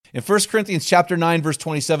In 1 Corinthians chapter 9, verse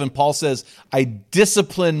 27, Paul says, I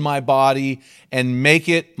discipline my body and make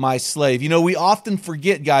it my slave. You know, we often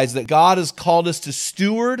forget, guys, that God has called us to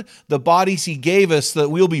steward the bodies he gave us so that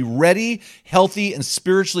we'll be ready, healthy, and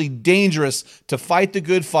spiritually dangerous to fight the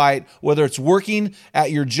good fight, whether it's working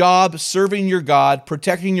at your job, serving your God,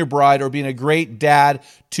 protecting your bride, or being a great dad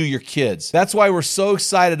to your kids. That's why we're so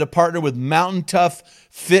excited to partner with Mountain Tough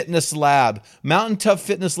Fitness Lab. Mountain Tough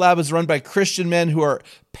Fitness Lab is run by Christian men who are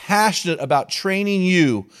passionate about training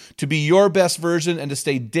you to be your best version and to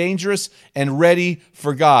stay dangerous and ready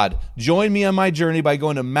for God. Join me on my journey by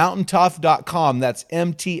going to mountaintough.com. That's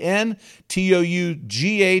MTNTOUGH,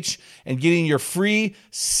 and getting your free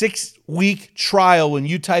 6-week trial when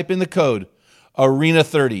you type in the code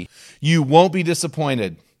ARENA30. You won't be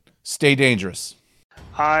disappointed. Stay dangerous.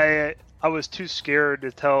 I was too scared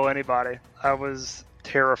to tell anybody. I was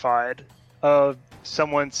terrified of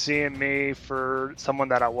someone seeing me for someone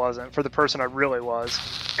that I wasn't, for the person I really was.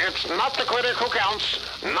 It's not the critic who counts,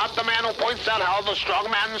 not the man who points out how the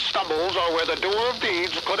strong man stumbles or where the doer of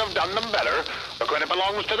deeds could have done them better. The credit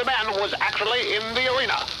belongs to the man who was actually in the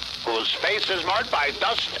arena, whose face is marked by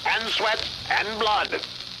dust and sweat and blood.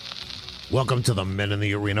 Welcome to the Men in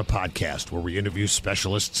the Arena podcast, where we interview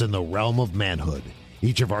specialists in the realm of manhood.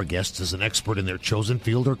 Each of our guests is an expert in their chosen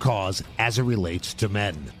field or cause as it relates to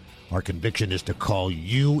men. Our conviction is to call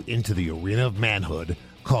you into the arena of manhood,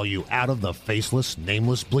 call you out of the faceless,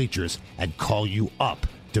 nameless bleachers, and call you up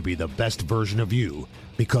to be the best version of you.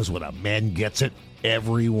 Because when a man gets it,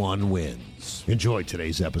 everyone wins. Enjoy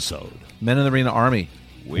today's episode. Men in the Arena Army,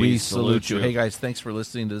 we salute you. Hey guys, thanks for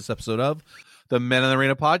listening to this episode of the Men in the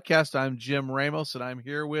Arena podcast. I'm Jim Ramos, and I'm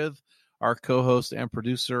here with our co-host and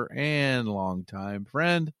producer and longtime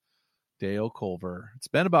friend, Dale Culver. It's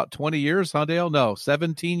been about 20 years, huh, Dale? No,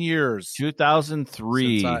 17 years.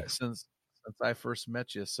 2003. Since I first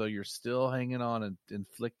met you. So you're still hanging on and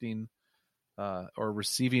inflicting or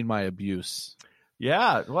receiving my abuse.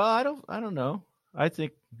 Yeah. Well, I don't know. I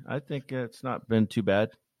think it's not been too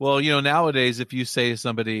bad. Well, you know, nowadays, if you say to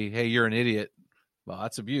somebody, hey, you're an idiot, well,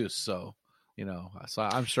 that's abuse. So, you know, so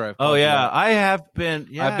I'm sure I have been.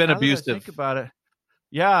 Yeah, I've been abusive. Think about it.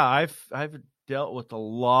 Yeah, I've dealt with a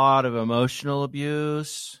lot of emotional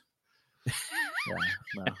abuse. Yeah,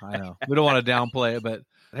 no, I know. We don't want to downplay it, but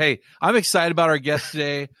hey, I'm excited about our guest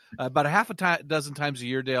today. About a dozen times a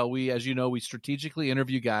year, Dale, we, as you know, we strategically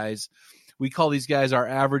interview guys. We call these guys our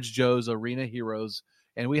average Joe's arena heroes,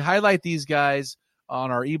 and we highlight these guys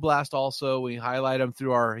on our eBlast. Also, we highlight them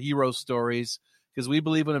through our hero stories, because we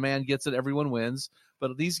believe when a man gets it, everyone wins.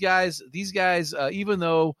 But these guys, even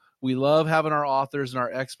though we love having our authors and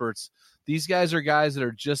our experts, these guys are guys that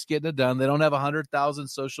are just getting it done. They don't have 100,000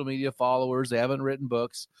 social media followers. They haven't written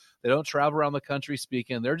books. They don't travel around the country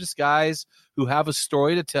speaking. They're just guys who have a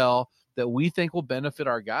story to tell that we think will benefit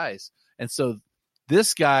our guys. And so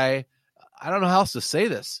this guy, I don't know how else to say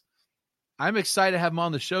this. I'm excited to have him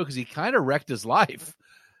on the show because he kind of wrecked his life.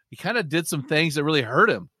 He kind of did some things that really hurt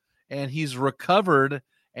him. And he's recovered,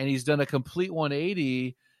 and he's done a complete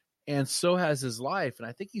 180, and so has his life. And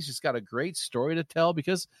I think he's just got a great story to tell,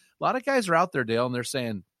 because a lot of guys are out there, Dale, and they're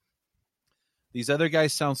saying, these other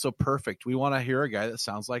guys sound so perfect. We want to hear a guy that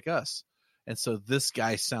sounds like us. And so this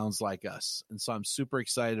guy sounds like us. And so I'm super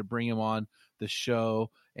excited to bring him on the show.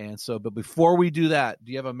 And so, but before we do that,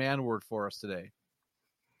 do you have a man word for us today?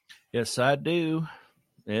 Yes, I do.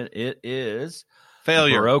 It is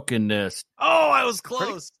failure. Brokenness. Oh, I was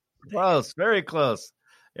close. Close, very close.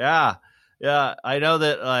 Yeah. I know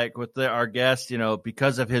that, like, with our guest, you know,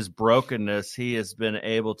 because of his brokenness, he has been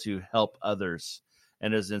able to help others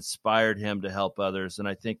and has inspired him to help others. And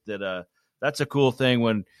I think that that's a cool thing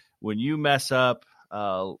when you mess up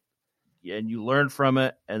and you learn from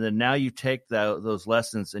it, and then now you take those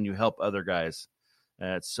lessons and you help other guys.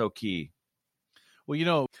 It's so key. Well, you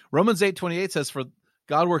know, Romans 8:28 says, "For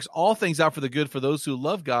God works all things out for the good for those who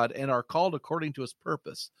love God and are called according to his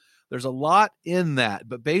purpose." There's a lot in that,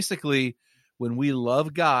 but basically, when we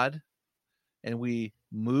love God and we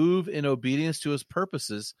move in obedience to his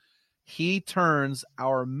purposes, he turns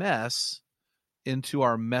our mess into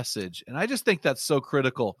our message. And I just think that's so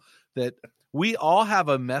critical, that we all have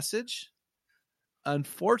a message.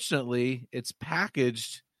 Unfortunately, it's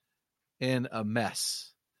packaged in a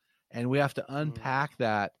mess, and we have to unpack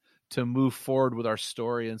that to move forward with our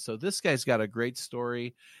story. And so this guy's got a great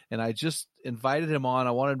story, and I just invited him on.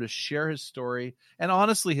 I want him to share his story. And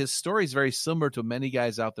honestly, his story is very similar to many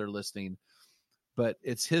guys out there listening, but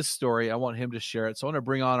it's his story. I want him to share it. So I want to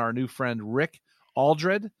bring on our new friend, Rick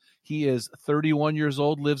Aldred. He is 31 years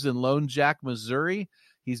old, lives in Lone Jack, Missouri.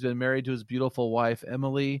 He's been married to his beautiful wife,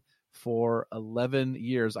 Emily, for 11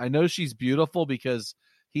 years. I know she's beautiful because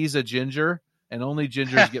he's a ginger, and only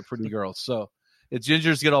gingers get pretty girls. So it's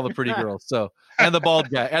gingers get all the pretty girls. So and the bald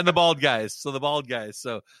guys. So the bald guys.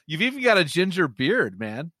 So you've even got a ginger beard,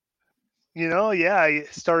 man. I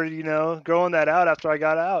started, growing that out after I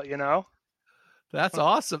got out, That's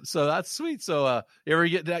awesome. So that's sweet. So you ever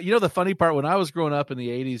get that? The funny part, when I was growing up in the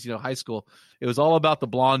 80s, high school, it was all about the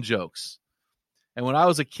blonde jokes. And when I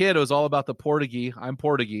was a kid, it was all about the Portuguese. I'm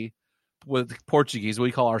Portuguese. With Portuguese,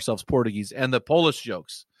 we call ourselves Portuguese, and the Polish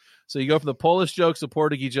jokes. So you go from the Polish jokes, the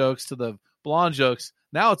Portuguese jokes, to the blonde jokes.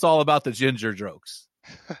 Now it's all about the ginger jokes.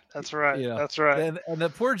 That's right. That's right. And the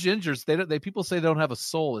poor gingers, people say they don't have a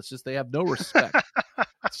soul. It's just they have no respect.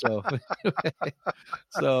 So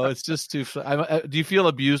it's just too. Do you feel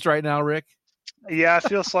abused right now, Rick? Yeah, I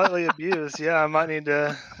feel slightly abused. Yeah, I might need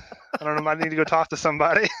to. I don't know. I might need to go talk to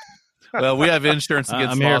somebody. Well, we have insurance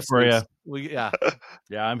against. I'm here for you. Yeah,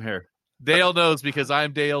 I'm here. Dale knows because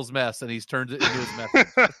I'm Dale's mess, and he's turned it into his mess.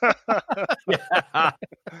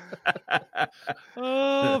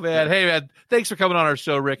 Oh, man. Hey, man, thanks for coming on our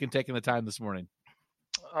show, Rick, and taking the time this morning.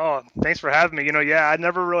 Oh, thanks for having me. I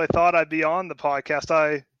never really thought I'd be on the podcast.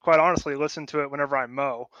 I quite honestly listen to it whenever I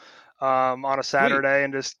mow on a Saturday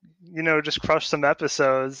and just crush some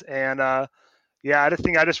episodes. And, I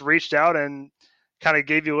just reached out and kind of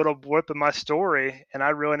gave you a little blip of my story, and I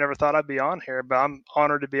really never thought I'd be on here, but I'm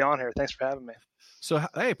honored to be on here. Thanks for having me. So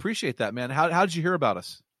I appreciate that, man. How did you hear about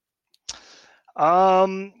us?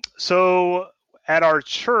 So at our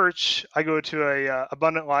church, I go to a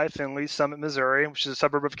Abundant Life in Lee Summit, Missouri, which is a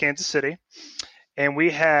suburb of Kansas City. And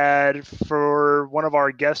we had, for one of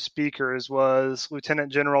our guest speakers was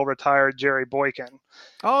Lieutenant General retired Jerry Boykin.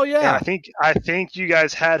 Oh yeah. And I think you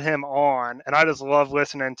guys had him on, and I just love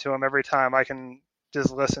listening to him every time I can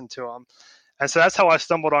just listen to him. And so that's how I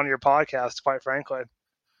stumbled on your podcast, quite frankly.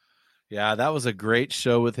 Yeah, that was a great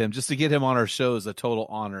show with him. Just to get him on our show is a total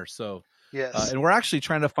honor. So yes. And we're actually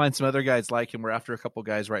trying to find some other guys like him. We're after a couple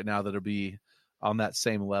guys right now that'll be on that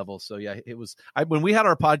same level. So yeah, it was. When we had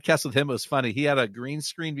our podcast with him, it was funny. He had a green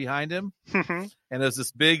screen behind him, and it was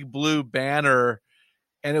this big blue banner,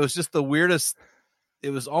 and it was just the weirdest. It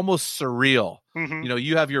was almost surreal. Mm-hmm.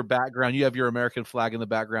 You have your background, you have your American flag in the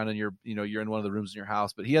background, and you're in one of the rooms in your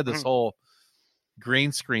house. But he had this whole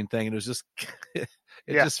green screen thing, and it was just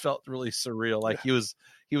just felt really surreal. Like he was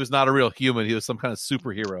not a real human. He was some kind of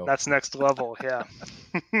superhero. That's next level. Yeah.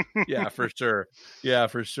 Yeah, for sure. Yeah,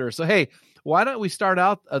 for sure. So, hey, why don't we start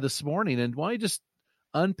out this morning, and why don't you just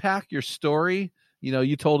unpack your story?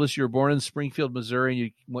 You told us you were born in Springfield, Missouri, and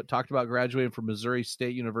you talked about graduating from Missouri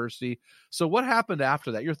State University. So what happened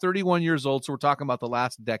after that? You're 31 years old, so we're talking about the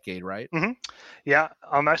last decade, right? Mm-hmm. Yeah,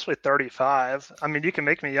 I'm actually 35. I mean, you can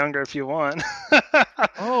make me younger if you want.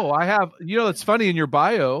 Oh, I have. It's funny, in your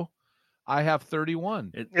bio, I have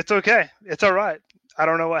 31. It's okay. It's all right. I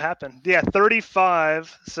don't know what happened. Yeah,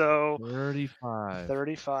 35. So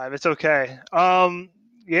 35. It's okay.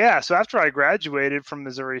 So after I graduated from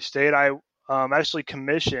Missouri State, I actually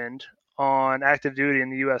commissioned on active duty in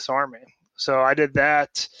the U.S. Army. So I did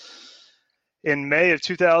that in May of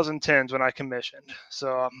 2010 when I commissioned.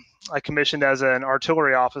 So I commissioned as an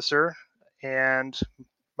artillery officer, and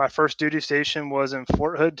my first duty station was in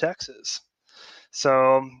Fort Hood, Texas.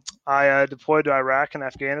 So I deployed to Iraq and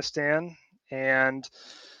Afghanistan, and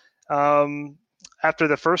after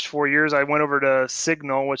the first 4 years, I went over to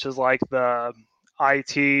Signal, which is like the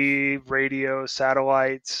IT, radio,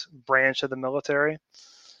 satellites branch of the military.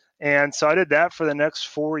 And so I did that for the next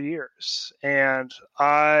 4 years. And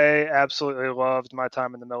I absolutely loved my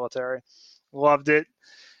time in the military. Loved it.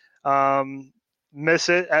 Miss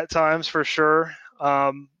it at times for sure.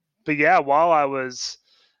 But yeah, while I was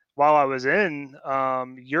in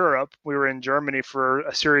Europe, we were in Germany for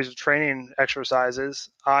a series of training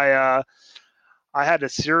exercises. I had a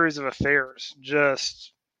series of affairs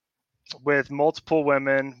just with multiple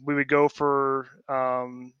women. We would go for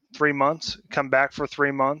 3 months, come back for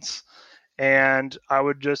 3 months, and I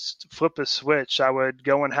would just flip a switch. I would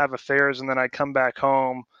go and have affairs, and then I'd come back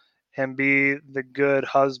home and be the good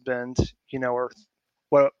husband, or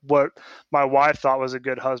what my wife thought was a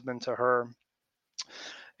good husband to her.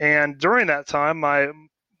 And during that time, my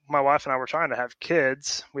wife and I were trying to have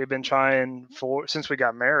kids. We had been trying since we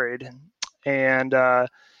got married, and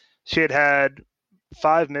she had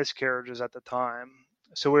 5 miscarriages at the time.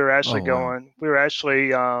 So we were actually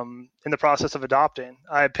in the process of adopting.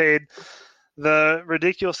 I paid the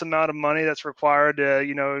ridiculous amount of money that's required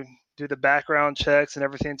to, do the background checks and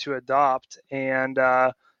everything to adopt. And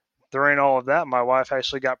during all of that, my wife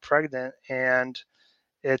actually got pregnant, and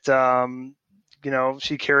it,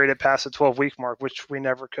 she carried it past the 12-week mark, which we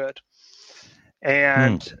never could.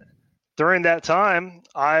 And during that time,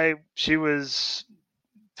 she was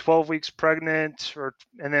 12 weeks pregnant,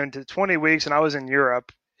 and then to 20 weeks, and I was in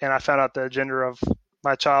Europe, and I found out the gender of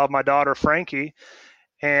my child, my daughter Frankie,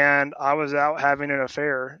 and I was out having an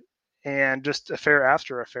affair, and just affair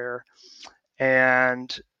after affair,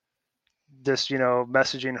 and this,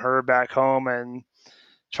 messaging her back home and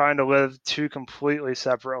trying to live two completely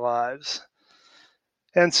separate lives.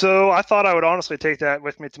 And so I thought I would honestly take that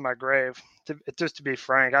with me to my grave. Just to be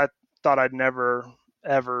frank, I thought I'd never,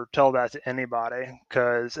 ever tell that to anybody,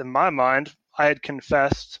 because in my mind, I had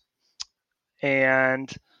confessed,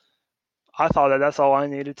 and I thought that that's all I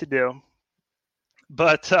needed to do.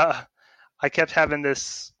 But I kept having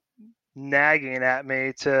this nagging at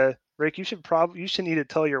me to, Rick, you should need to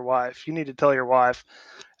tell your wife. You need to tell your wife.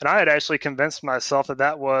 And I had actually convinced myself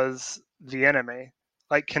that was the enemy,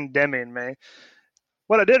 like condemning me.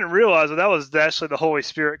 What I didn't realize was that was actually the Holy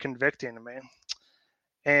Spirit convicting me.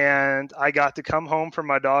 And I got to come home from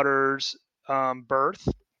my daughter's birth,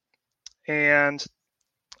 and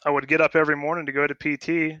I would get up every morning to go to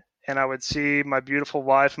PT, and I would see my beautiful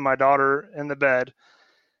wife and my daughter in the bed,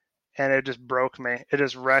 and it just broke me. It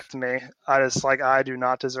just wrecked me. I do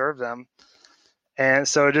not deserve them. And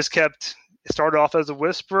so it started off as a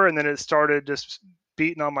whisper, and then it started just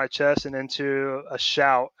beating on my chest and into a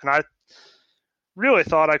shout. And I really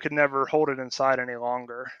thought I could never hold it inside any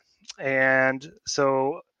longer. And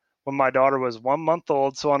so when my daughter was 1 month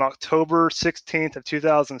old, so on October 16th of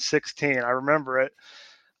 2016, I remember it,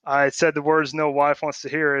 I said the words no wife wants to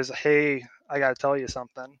hear is, hey, I got to tell you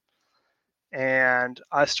something. And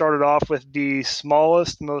I started off with the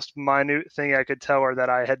smallest, most minute thing I could tell her that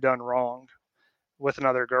I had done wrong with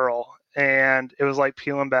another girl. And it was like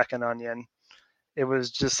peeling back an onion. It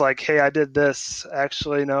was just like, hey, I did this.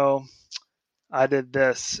 Actually, no, I did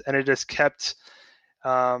this. And it just kept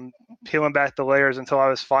peeling back the layers until I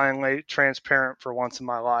was finally transparent for once in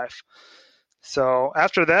my life. So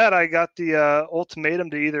after that, I got the ultimatum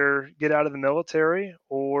to either get out of the military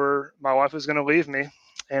or my wife was going to leave me,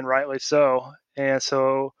 and rightly so. And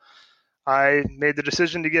so I made the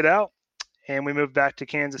decision to get out, and we moved back to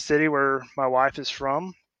Kansas City, where my wife is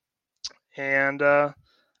from, and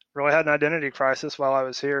really had an identity crisis while I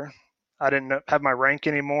was here. I didn't have my rank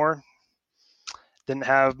anymore, didn't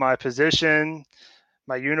have my position,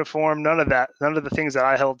 my uniform, none of that, none of the things that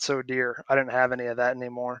I held so dear. I didn't have any of that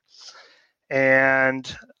anymore.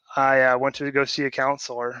 And I went to go see a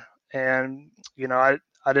counselor, and,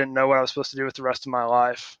 I didn't know what I was supposed to do with the rest of my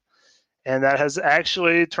life. And that has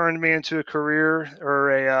actually turned me into a career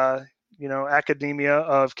or academia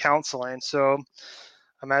of counseling. So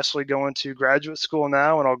I'm actually going to graduate school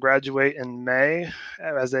now, and I'll graduate in May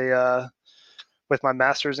with my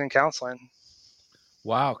master's in counseling.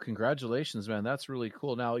 Wow. Congratulations, man. That's really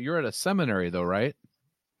cool. Now you're at a seminary though, right?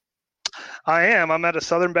 I am. I'm at a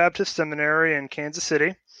Southern Baptist Seminary in Kansas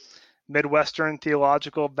City, Midwestern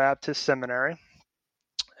Theological Baptist Seminary.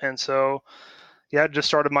 And so, yeah, just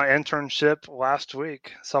started my internship last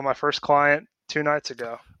week. Saw my first client 2 nights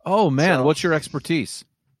ago. Oh man, what's your expertise?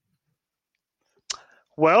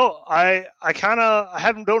 Well, I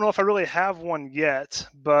don't know if I really have one yet,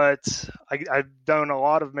 but I've done a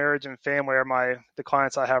lot of marriage and family are the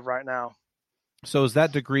clients I have right now. So is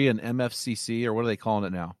that degree an MFCC, or what are they calling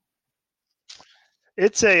it now?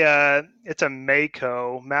 It's a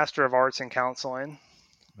MACO, Master of Arts in Counseling.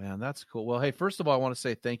 Man, that's cool. Well, hey, first of all, I want to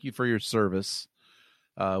say thank you for your service.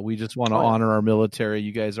 We just want to honor our military.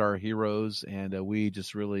 You guys are our heroes, and we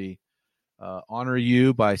just really honor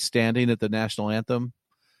you by standing at the national anthem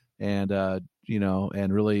and,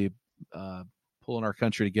 and really pulling our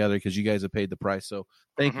country together, because you guys have paid the price. So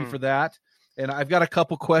thank you for that. And I've got a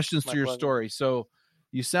couple questions to your story. So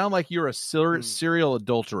you sound like you're a serial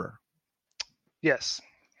adulterer. Yes.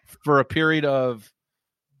 For a period of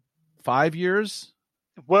 5 years?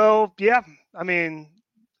 Well, yeah. I mean,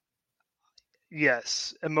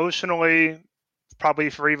 yes. Emotionally, probably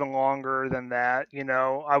for even longer than that.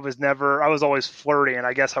 I was always flirting, and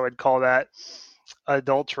I guess I would call that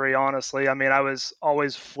adultery, honestly. I mean, I was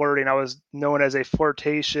always flirting. I was known as a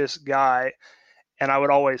flirtatious guy, and I would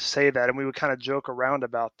always say that, and we would kind of joke around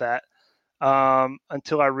about that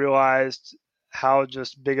until I realized how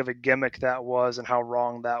just big of a gimmick that was and how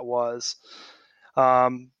wrong that was.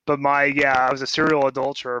 But I was a serial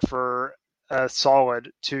adulterer for a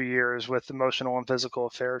solid 2 years with emotional and physical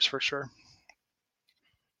affairs, for sure.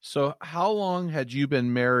 So how long had you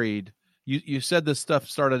been married? You said this stuff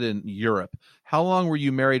started in Europe. How long were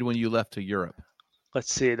you married when you left to Europe?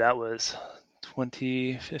 Let's see, that was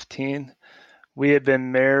 2015. We had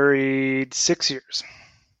been married 6 years.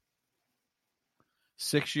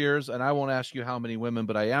 6 years, and I won't ask you how many women,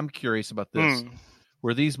 but I am curious about this.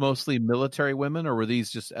 Were these mostly military women, or were these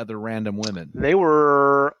just other random women? They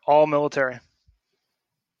were all military.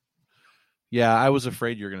 Yeah, I was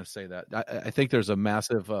afraid you were going to say that. I think there's a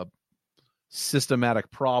massive systematic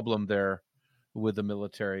problem there with the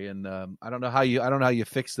military, and I don't know how you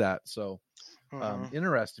fix that. So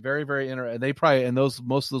interesting, very, very interesting. They probably, and most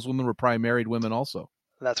of those women were probably married women also.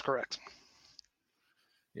 That's correct.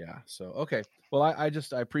 Yeah. So okay. Well, I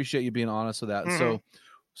appreciate you being honest with that.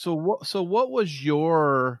 So what was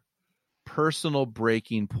your personal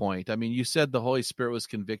breaking point? I mean, you said the Holy Spirit was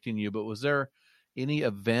convicting you, but was there any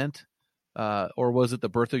event, or was it the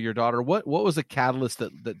birth of your daughter? What was the catalyst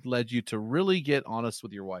that led you to really get honest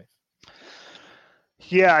with your wife?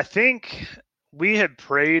 Yeah, I think we had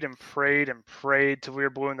prayed and prayed and prayed till we were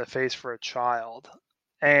blue in the face for a child.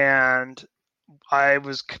 And I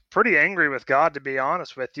was pretty angry with God, to be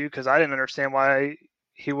honest with you, because I didn't understand why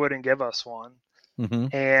he wouldn't give us one.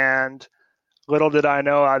 Mm-hmm. And little did I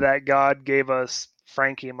know that God gave us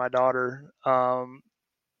Frankie, my daughter.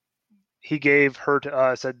 He gave her to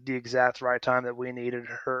us at the exact right time that we needed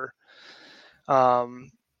her. And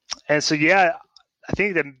so, yeah, I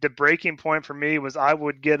think the breaking point for me was I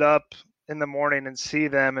would get up in the morning and see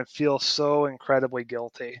them and feel so incredibly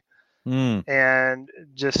guilty. And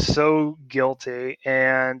just so guilty,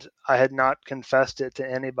 and I had not confessed it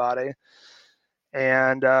to anybody.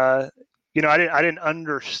 And I didn't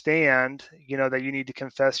understand, that you need to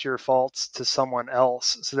confess your faults to someone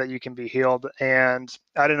else so that you can be healed. And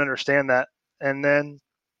I didn't understand that. And then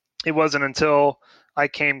it wasn't until I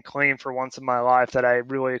came clean for once in my life that I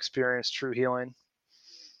really experienced true healing.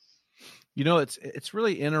 It's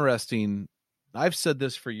really interesting. I've said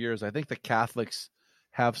this for years. I think the Catholics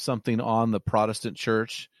have something on the Protestant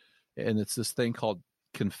church, and it's this thing called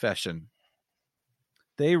confession.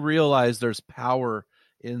 They realize there's power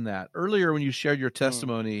in that. Earlier, when you shared your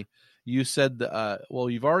testimony, you said, well,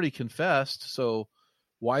 you've already confessed, so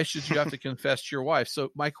why should you have to confess to your wife? So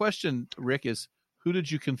my question, Rick, is who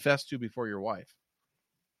did you confess to before your wife?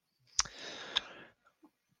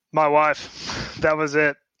 My wife. That was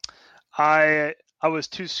it. I was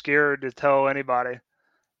too scared to tell anybody.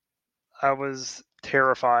 I was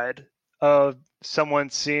terrified of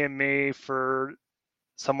someone seeing me for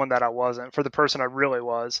someone that I wasn't, for the person I really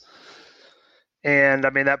was. And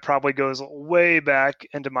I mean, that probably goes way back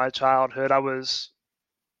into my childhood. I was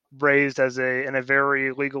raised in a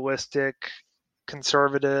very legalistic,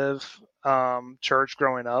 conservative church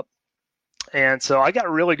growing up. And so I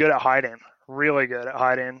got really good at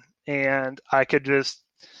hiding, and I could just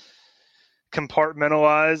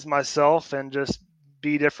compartmentalize myself and just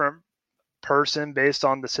be different person based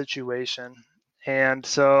on the situation. And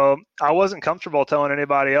so I wasn't comfortable telling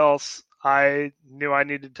anybody else. I knew I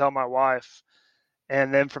needed to tell my wife.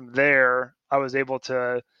 And then from there, I was able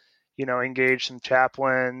to, engage some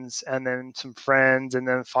chaplains and then some friends. And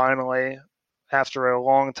then finally, after a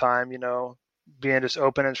long time, being just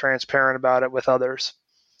open and transparent about it with others.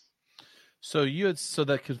 So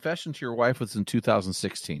that confession to your wife was in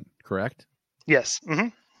 2016, correct? Yes.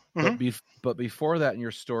 Mm-hmm. But before that, in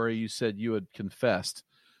your story, you said you had confessed.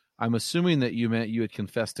 I'm assuming that you meant you had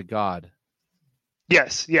confessed to God.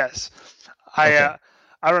 Yes. Okay.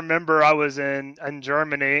 I remember I was in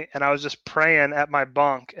Germany, and I was just praying at my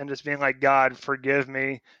bunk and just being like, God, forgive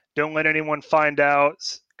me. Don't let anyone find out,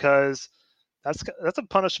 because that's a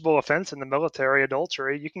punishable offense in the military,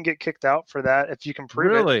 adultery. You can get kicked out for that if you can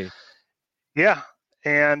prove it. Really? Yeah.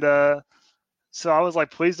 And so I was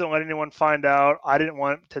like, please don't let anyone find out. I didn't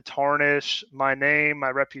want to tarnish my name,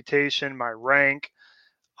 my reputation, my rank.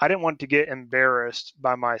 I didn't want to get embarrassed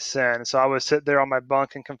by my sin. So I would sit there on my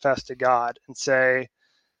bunk and confess to God and say,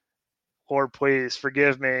 Lord, please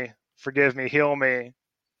forgive me, heal me.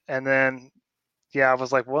 And then, I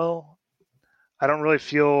was like, well, I don't really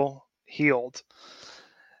feel healed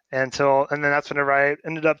and then that's whenever I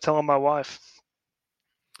ended up telling my wife.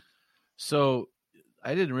 So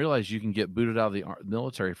I didn't realize you can get booted out of the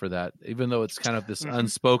military for that, even though it's kind of this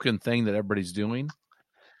unspoken thing that everybody's doing.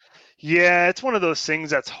 Yeah, it's one of those things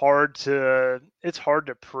that's hard to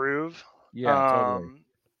prove. Yeah, totally.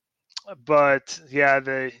 But yeah,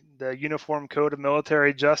 the Uniform Code of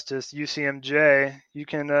Military Justice, UCMJ, you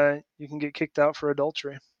can get kicked out for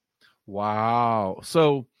adultery. Wow.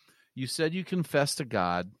 So you said you confessed to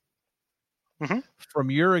God. Mm-hmm. From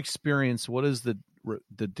your experience, what is the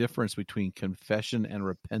difference between confession and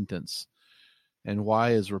repentance, and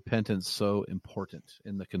why is repentance so important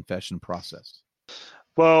in the confession process?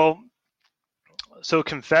 Well, so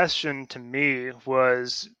confession to me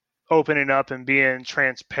was opening up and being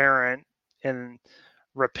transparent and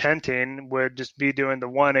repenting would just be doing the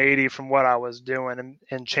 180 from what I was doing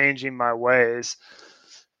and changing my ways.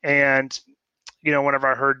 And, whenever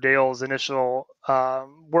I heard Dale's initial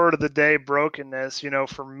word of the day, brokenness,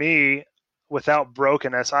 for me, without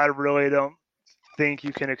brokenness, I really don't think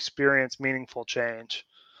you can experience meaningful change.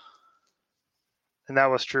 And that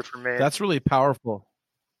was true for me. That's really powerful.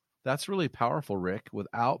 That's really powerful, Rick.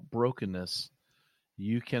 Without brokenness,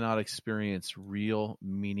 you cannot experience real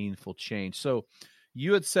meaningful change. So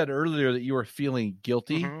you had said earlier that you were feeling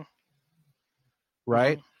guilty,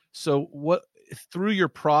 right? Mm-hmm. So through your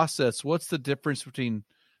process, what's the difference between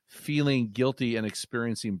feeling guilty and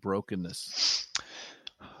experiencing brokenness?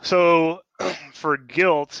 So for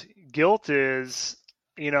guilt is,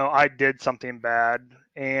 I did something bad,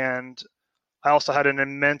 and I also had an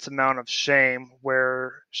immense amount of shame,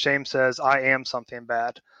 where shame says I am something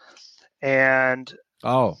bad. And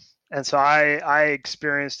so I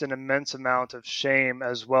experienced an immense amount of shame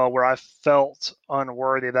as well, where I felt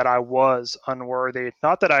unworthy, that I was unworthy.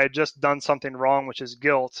 Not that I had just done something wrong, which is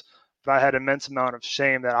guilt, but I had an immense amount of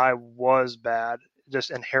shame that I was bad,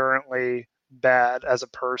 just inherently bad as a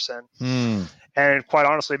person. And quite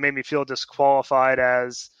honestly, it made me feel disqualified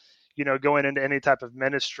as, going into any type of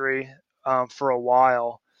ministry for a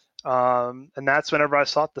while. And that's whenever I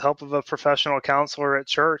sought the help of a professional counselor at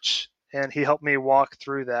church, and he helped me walk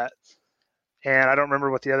through that. And I don't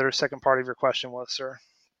remember what the other second part of your question was, sir.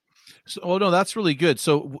 So, no, that's really good.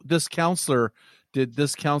 So did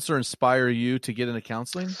this counselor inspire you to get into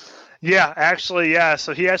counseling? Yeah, actually, yeah.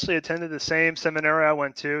 So he actually attended the same seminary I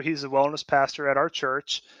went to. He's a wellness pastor at our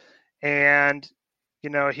church. And, he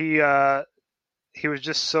was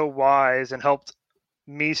just so wise and helped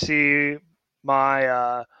me see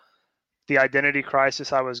my, the identity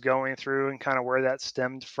crisis I was going through and kind of where that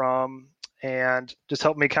stemmed from, and just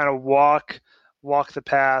helped me kind of walk the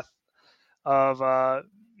path of,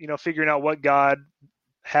 figuring out what God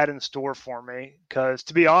had in store for me. Because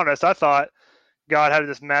to be honest, I thought God had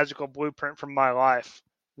this magical blueprint for my life,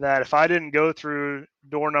 that if I didn't go through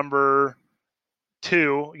door number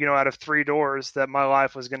 2, out of 3 doors, that my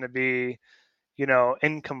life was going to be,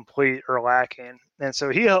 incomplete or lacking. And so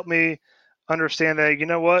he helped me understand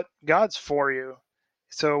that, God's for you.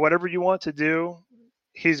 So whatever you want to do,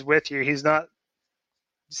 he's with you. He's not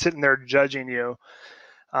sitting there judging you.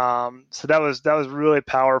 So that was really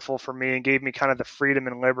powerful for me, and gave me kind of the freedom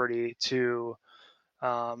and liberty to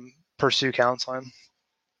pursue counseling.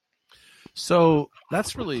 So I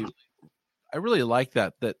really like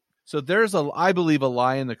that. So there's I believe a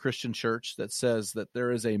lie in the Christian church that says that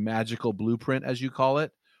there is a magical blueprint, as you call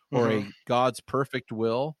it, or a God's perfect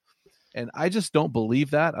will. And I just don't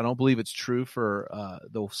believe that. I don't believe it's true for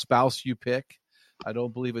the spouse you pick. I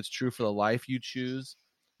don't believe it's true for the life you choose.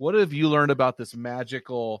 What have you learned about this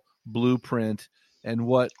magical blueprint and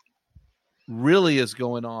what really is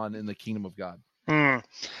going on in the kingdom of God?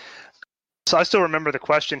 So I still remember the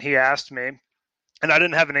question he asked me, and I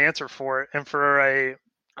didn't have an answer for it. And for a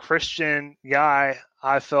Christian guy,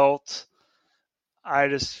 I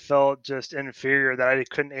just felt inferior that I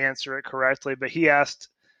couldn't answer it correctly. But he asked,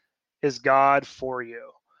 "Is God for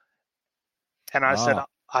you?" And I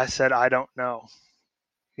said, "I don't know."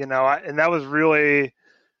 And that was really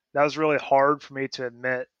hard for me to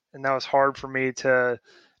admit, and that was hard for me to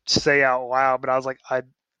say out loud. But I was like,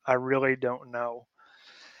 I really don't know.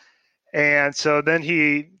 And so then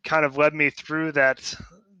he kind of led me through that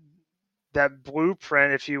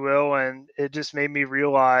blueprint, if you will, and it just made me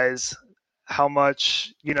realize how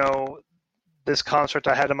much, this construct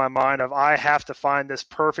I had in my mind of I have to find this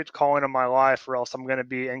perfect calling in my life or else I'm going to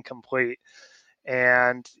be incomplete.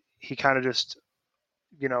 And he kind of just,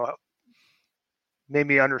 made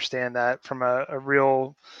me understand that from a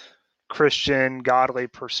real Christian, godly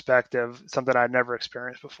perspective, something I'd never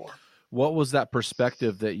experienced before. What was that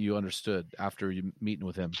perspective that you understood after you meeting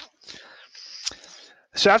with him?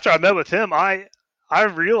 So after I met with him, I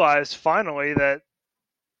realized finally that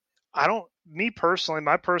my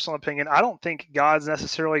personal opinion, I don't think God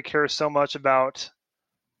necessarily cares so much about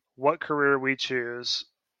what career we choose,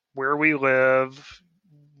 where we live,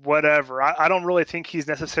 whatever. I don't really think he's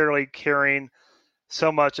necessarily caring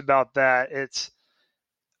so much about that. It's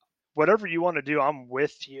whatever you want to do, I'm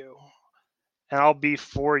with you, and I'll be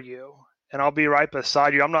for you, and I'll be right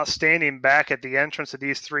beside you. I'm not standing back at the entrance of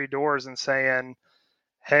these 3 doors and saying,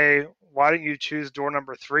 "Hey, why didn't you choose door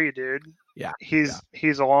number 3, dude?" Yeah.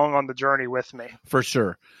 He's along on the journey with me. For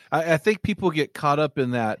sure. I think people get caught up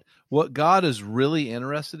in that. What God is really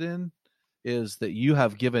interested in is that you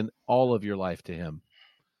have given all of your life to him.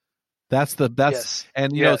 Yes.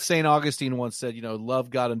 And, St. Augustine once said, love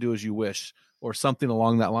God and do as you wish. or something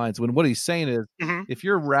along that lines. When what he's saying is, Mhm. if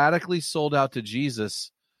you're radically sold out to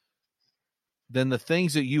Jesus, then the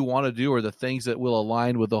things that you want to do are the things that will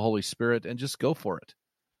align with the Holy Spirit, and just go for it.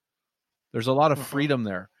 There's a lot of Mhm. freedom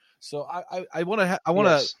there. So I want to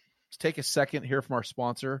Yes. take a second here from our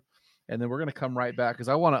sponsor, and then we're going to come right back because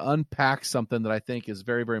I want to unpack something that I think is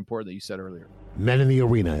very, very important that you said earlier. Men in the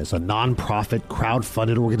Arena is a non-profit,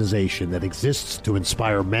 crowd-funded organization that exists to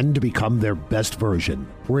inspire men to become their best version.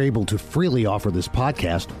 We're able to freely offer this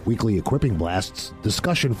podcast, weekly equipping blasts,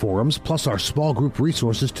 discussion forums, plus our small group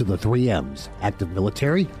resources to the 3Ms, active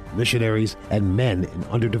military, missionaries, and men in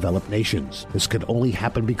underdeveloped nations. This could only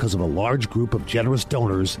happen because of a large group of generous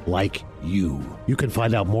donors like you. You can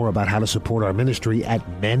find out more about how to support our ministry at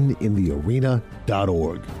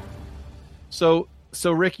meninthearena.org.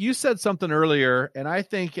 So Rick, you said something earlier, and I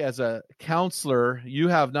think as a counselor, you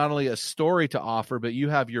have not only a story to offer, but you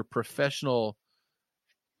have your professional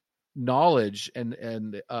knowledge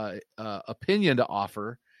and opinion to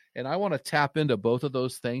offer. And I want to tap into both of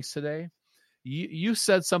those things today. You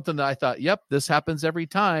said something that I thought, yep, this happens every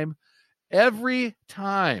time. Every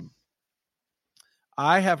time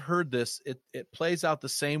I have heard this, it plays out the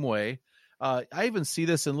same way. I even see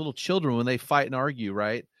this in little children when they fight and argue,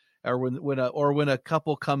 right? Or when a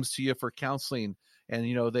couple comes to you for counseling, and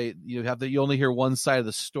you only hear one side of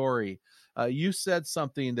the story. You said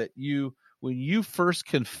something that when you first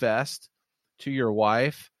confessed to your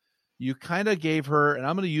wife, you kind of gave her, and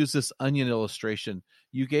I'm going to use this onion illustration.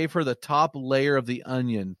 You gave her the top layer of the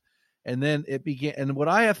onion, and then it began. And what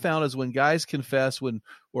I have found is when guys confess, when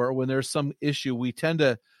there's some issue, we tend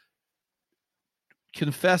to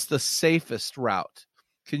confess the safest route.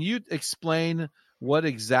 Can you explain what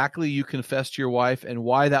exactly you confessed to your wife and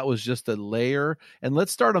why that was just a layer? And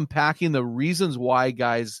let's start unpacking the reasons why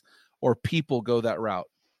guys or people go that route.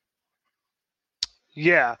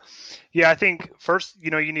 Yeah. I think first,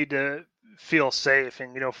 you need to feel safe,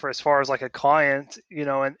 and for as far as like a client,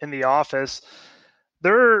 in the office,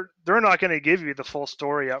 they're not going to give you the full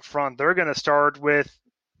story up front. They're going to start with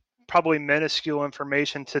probably minuscule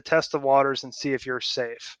information to test the waters and see if you're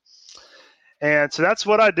safe. And so that's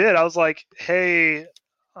what I did. I was like, hey,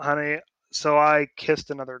 honey, so I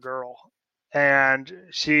kissed another girl. And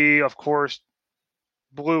she, of course,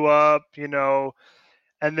 blew up,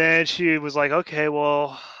 and then she was like, okay,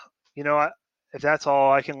 well, if that's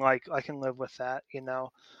all, I can live with that,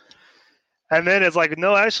 And then it's like,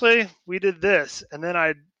 no, actually, we did this. And then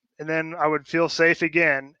I would feel safe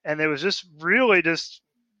again. And it was just really just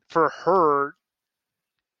for her.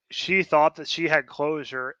 She thought that she had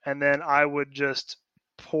closure, and then I would just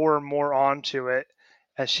pour more onto it,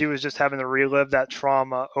 and she was just having to relive that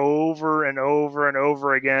trauma over and over and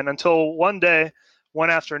over again until one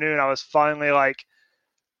afternoon, I was finally like,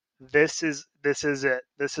 this is it.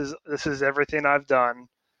 This is everything I've done.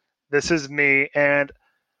 This is me. And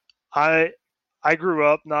I grew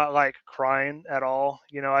up not like crying at all.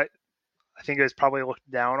 I think it was probably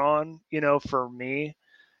looked down on, for me.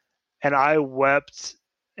 And I wept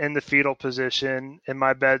in the fetal position in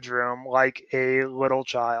my bedroom like a little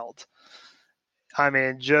child. I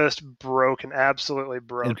mean, just broken, absolutely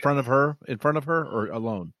broken. In front of her or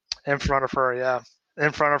alone? In front of her, yeah.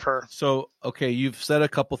 In front of her. So, okay, you've said a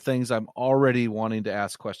couple things I'm already wanting to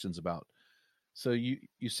ask questions about. So you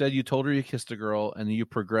said you told her you kissed a girl, and you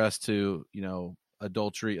progressed to,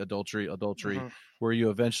 adultery, Mm-hmm. where you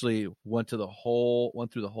eventually went through the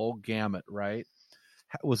whole gamut, right?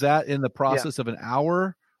 Was that in the process of an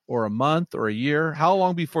hour or a month or a year? How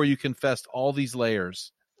long before you confessed all these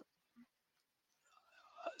layers?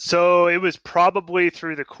 So it was probably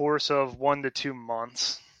through the course of 1 to 2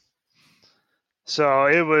 months. So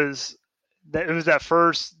it was that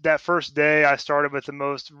first day I started with the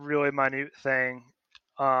most really minute thing.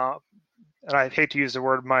 And I hate to use the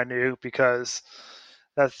word minute because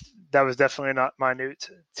that was definitely not minute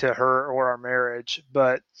to her or our marriage,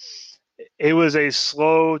 but it was a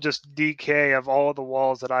slow just decay of all the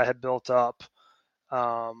walls that I had built up.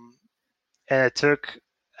 And it took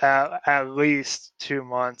at least 2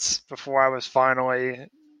 months before I was finally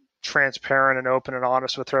transparent and open and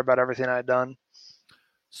honest with her about everything I had done.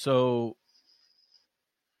 So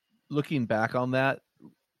looking back on that,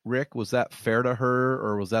 Rick, was that fair to her,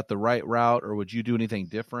 or was that the right route, or would you do anything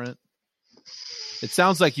different? It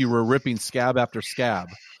sounds like you were ripping scab after scab.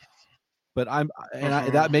 But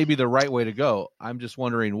that may be the right way to go. I'm just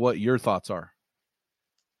wondering what your thoughts are.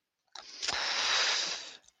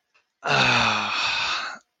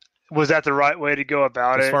 Was that the right way to go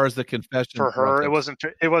about it? As far as the confession for her, it wasn't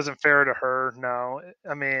fair to her. No,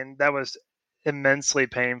 I mean, that was immensely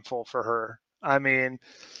painful for her. I mean,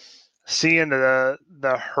 seeing the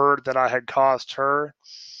hurt that I had caused her,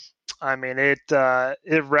 I mean, it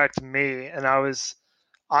wrecked me, and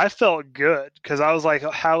I felt good because I was like,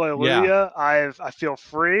 hallelujah, I feel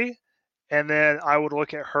free. And then I would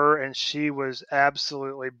look at her, and she was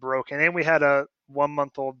absolutely broken. And we had a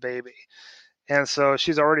 1-month-old baby, and so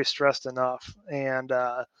she's already stressed enough. And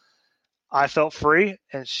I felt free,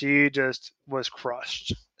 and she just was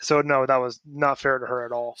crushed. So no, that was not fair to her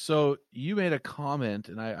at all. So you made a comment,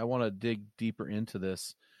 and I want to dig deeper into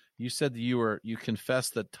this. You said that you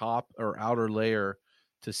confessed the top or outer layer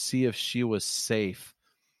to see if she was safe.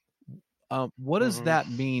 What does that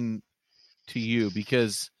mean to you?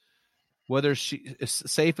 Because whether she is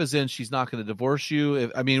safe as in she's not going to divorce you.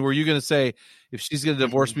 Were you going to say, if she's going to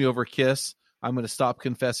divorce me over kiss, I'm going to stop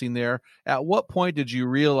confessing there? At what point did you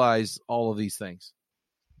realize all of these things?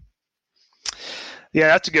 Yeah,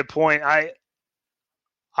 that's a good point. I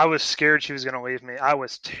was scared she was going to leave me. I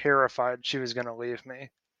was terrified she was going to leave me.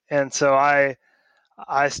 And so I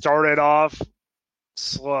started off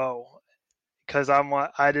slow because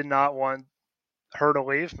I did not want her to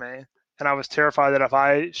leave me. And I was terrified that if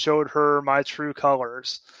I showed her my true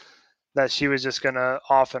colors, that she was just going to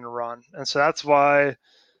off and run. And so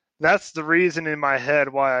that's the reason in my head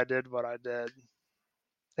why I did what I did.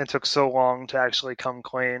 It took so long to actually come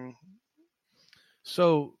clean.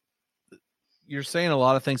 So you're saying a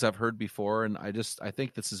lot of things I've heard before, and I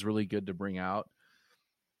think this is really good to bring out.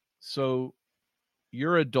 So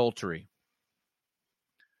your adultery,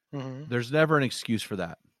 there's never an excuse for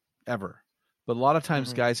that, ever. But a lot of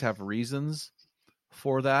times guys have reasons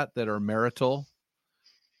for that are marital.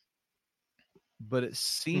 But it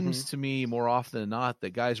seems to me more often than not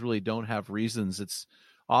that guys really don't have reasons. It's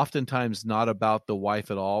oftentimes not about the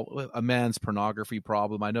wife at all. A man's pornography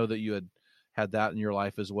problem. I know that you had that in your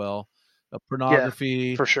life as well.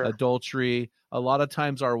 Pornography, for sure. Adultery. A lot of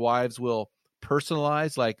times our wives will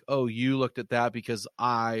personalize, like, oh, you looked at that because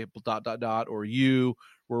I ... or you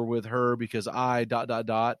were with her because I ...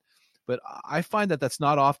 But I find that that's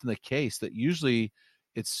not often the case, that usually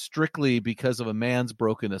it's strictly because of a man's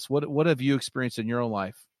brokenness. What have you experienced in your own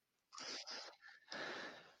life?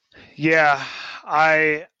 Yeah,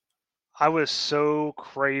 I was so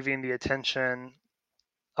craving the attention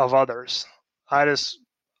of others.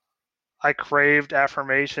 I craved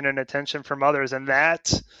affirmation and attention from others, and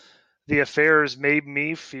the affairs made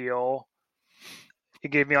me feel,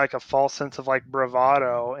 it gave me like a false sense of like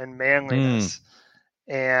bravado and manliness.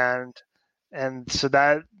 And so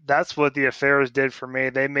that's what the affairs did for me.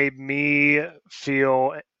 They made me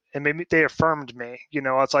feel, they affirmed me.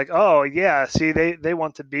 It's like, oh yeah, see, they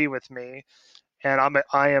want to be with me, and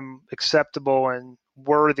I am acceptable and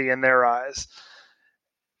worthy in their eyes.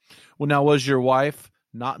 Well, now, was your wife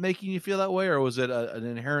not making you feel that way, or was it an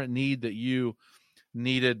inherent need that you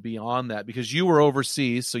needed beyond that? Because you were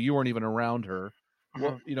overseas, so you weren't even around her.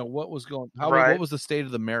 What was going? What was the state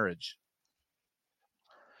of the marriage?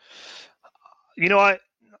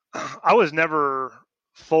 I was never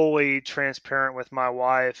fully transparent with my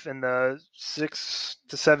wife in the 6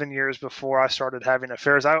 to 7 years before I started having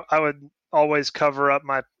affairs. I would always cover up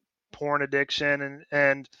my porn addiction,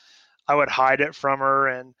 and I would hide it from her,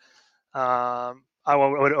 and I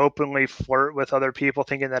would openly flirt with other people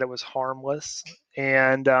thinking that it was harmless.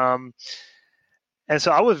 And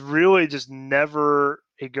so I was really just never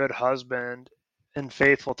a good husband and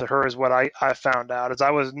faithful to her, is what I found out. Is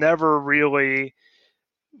I was never really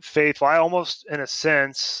faithful. I almost, in a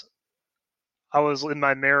sense, I was in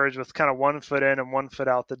my marriage with kind of one foot in and one foot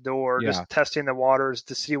out the door, just testing the waters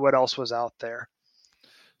to see what else was out there.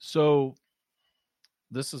 So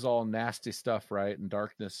this is all nasty stuff, right? And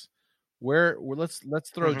darkness. Let's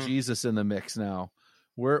throw Jesus in the mix now.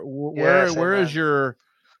 Where does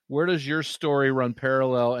your story run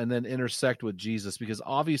parallel and then intersect with Jesus? Because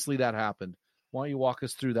obviously that happened. Why don't you walk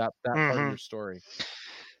us through that part of your story?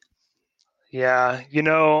 Yeah,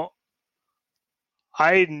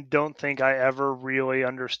 I don't think I ever really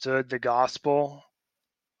understood the gospel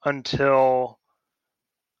until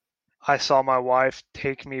I saw my wife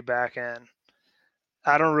take me back in.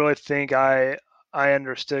 I don't really think I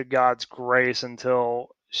understood God's grace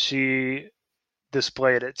until she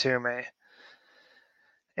displayed it to me.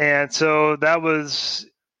 And so that was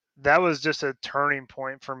just a turning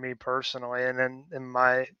point for me personally, and in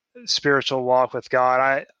my spiritual walk with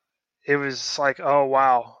God. It was like, oh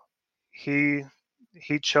wow, he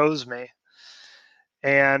chose me.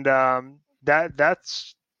 And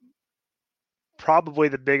that's probably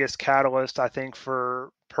the biggest catalyst, I think, for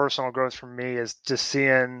personal growth for me, is just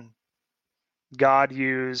seeing God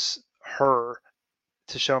use her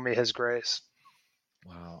to show me his grace.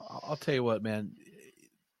 Wow. I'll tell you what, man,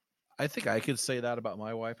 I think I could say that about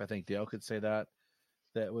my wife. I think Dale could say that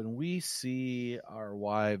when we see our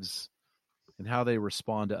wives and how they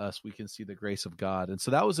respond to us, we can see the grace of God. And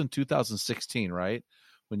so that was in 2016, right?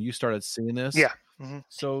 When you started seeing this. Yeah. Mm-hmm.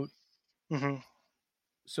 So, Mm-hmm.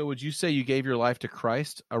 so would you say you gave your life to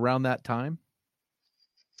Christ around that time?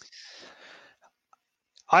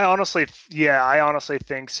 I honestly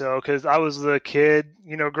think so, because I was the kid,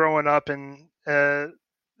 growing up in a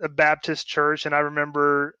Baptist church, and I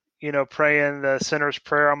remember, praying the sinner's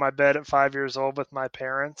prayer on my bed at 5 years old with my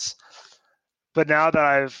parents. But now that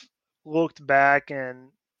I've looked back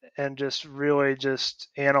and just really just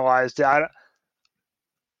analyzed it,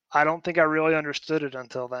 I don't think I really understood it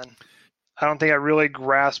until then. I don't think I really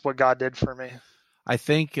grasped what God did for me. I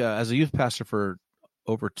think as a youth pastor for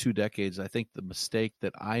over 2 decades, I think the mistake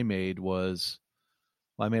that I made was,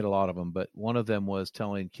 well, I made a lot of them, but one of them was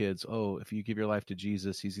telling kids, oh, if you give your life to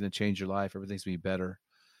Jesus, he's going to change your life. Everything's going to be better.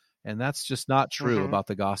 And that's just not true about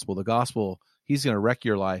the gospel. The gospel, he's going to wreck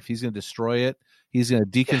your life. He's going to destroy it. He's going to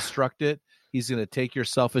deconstruct it. He's going to take your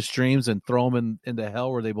selfish dreams and throw them into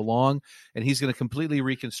hell where they belong. And he's going to completely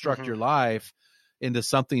reconstruct your life into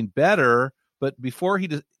something better. But before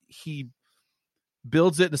he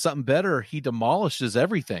builds it into something better, he demolishes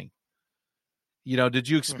everything. Did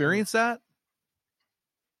you experience that?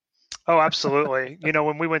 Oh, absolutely.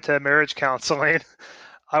 When we went to marriage counseling,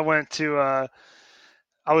 I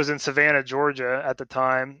was in Savannah, Georgia at the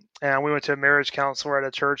time, and we went to a marriage counselor at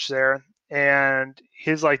a church there, and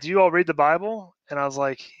he's like, do you all read the Bible? And I was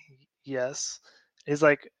like, yes. He's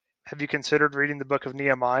like, have you considered reading the book of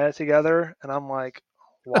Nehemiah together? And I'm like,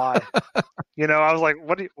 why? I was like,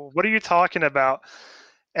 what are you talking about?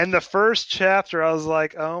 And the first chapter, I was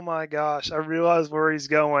like, oh my gosh, I realized where he's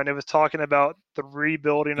going. It was talking about the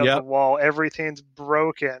rebuilding of the wall. Everything's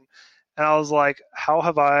broken. And I was like, how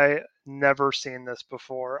have I never seen this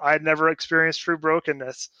before? I had never experienced true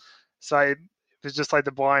brokenness. So it was just like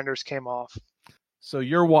the blinders came off. So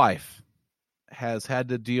your wife has had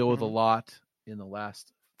to deal with a lot in the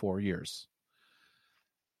last 4 years.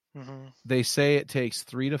 Mm-hmm. They say it takes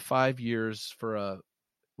 3 to 5 years for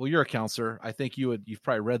you're a counselor. I think you've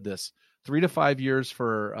probably read this. 3 to 5 years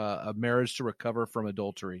for a marriage to recover from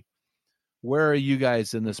adultery. Where are you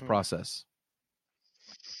guys in this process?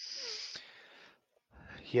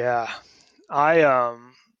 Yeah,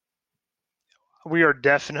 we are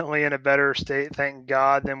definitely in a better state, thank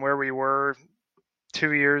God, than where we were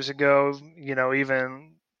 2 years ago.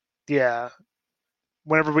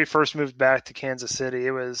 Whenever we first moved back to Kansas City,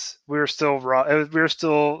 we were still raw. We were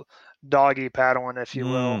still doggy paddling, if you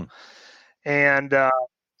will. And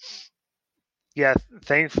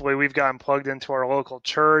thankfully we've gotten plugged into our local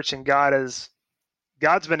church, and God's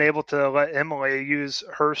been able to let Emily use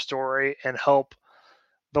her story and help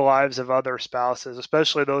the lives of other spouses,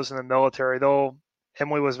 especially those in the military. Though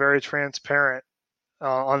Emily was very transparent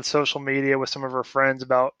on social media with some of her friends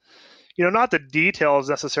about, not the details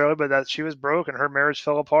necessarily, but that she was broken. Her marriage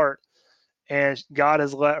fell apart. And God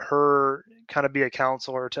has let her kind of be a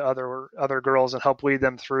counselor to other girls and help lead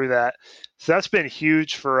them through that. So that's been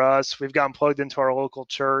huge for us. We've gotten plugged into our local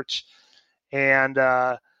church, and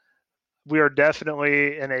we are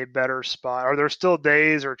definitely in a better spot. Are there still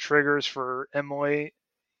days or triggers for Emily?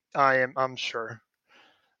 I'm sure,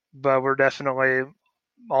 but we're definitely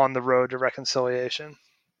on the road to reconciliation.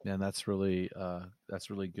 And that's really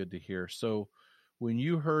good to hear. So when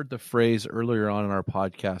you heard the phrase earlier on in our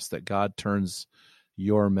podcast that God turns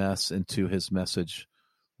your mess into his message,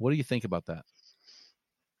 what do you think about that?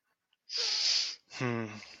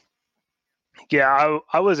 Yeah,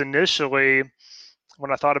 I was initially,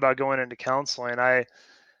 when I thought about going into counseling, I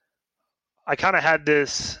kind of had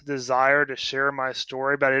this desire to share my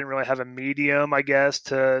story, but I didn't really have a medium, I guess,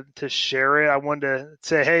 to share it. I wanted to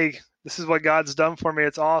say, hey, this is what God's done for me.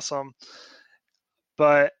 It's awesome.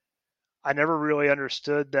 But I never really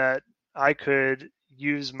understood that I could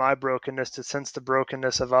use my brokenness to sense the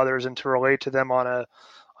brokenness of others and to relate to them on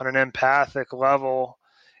an empathic level,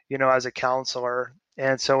 as a counselor.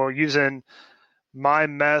 And so using my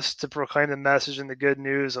mess to proclaim the message and the good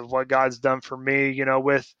news of what God's done for me,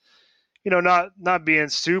 with, not being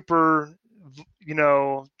super,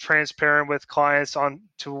 transparent with clients on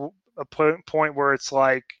to a point where it's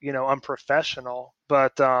like, unprofessional,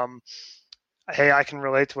 but, hey, I can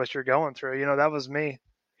relate to what you're going through. That was me,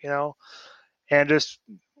 and just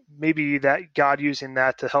maybe that God using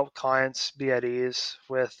that to help clients be at ease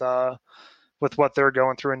with what they're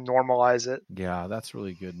going through and normalize it. Yeah, that's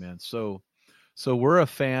really good, man. So we're a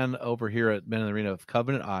fan over here at Men in the Arena of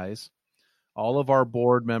Covenant Eyes. All of our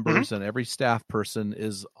board members and every staff person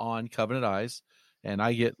is on Covenant Eyes. And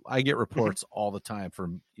I get reports all the time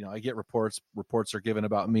from, I get reports are given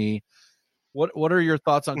about me. What are your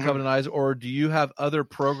thoughts on Covenant Eyes, or do you have other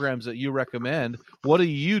programs that you recommend? What do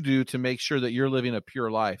you do to make sure that you're living a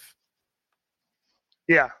pure life?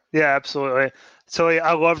 Yeah, absolutely. So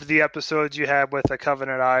I loved the episodes you had with the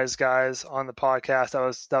Covenant Eyes guys on the podcast.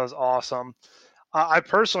 That was awesome. I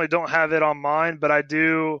personally don't have it on mine, but I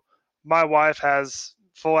do. My wife has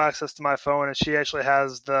full access to my phone, and she actually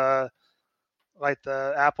has the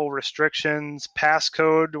Apple restrictions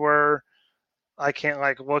passcode where I can't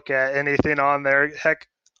look at anything on there. Heck,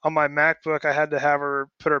 on my MacBook, I had to have her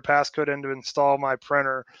put her passcode in to install my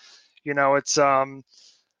printer. It's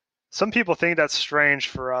some people think that's strange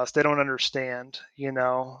for us. They don't understand,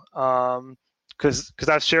 because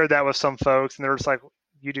I've shared that with some folks, and they're just like,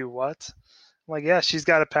 "You do what?" I'm like, "Yeah, she's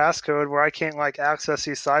got a passcode where I can't access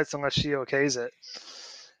these sites unless she okays it."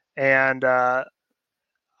 And I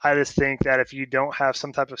just think that if you don't have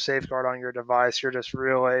some type of safeguard on your device, you're just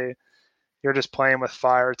playing with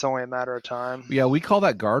fire. It's only a matter of time. Yeah, we call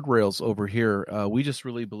that guardrails over here. We just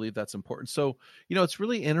really believe that's important. So, it's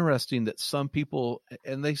really interesting that some people,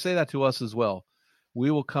 and they say that to us as well, we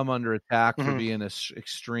will come under attack for being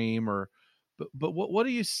extreme but what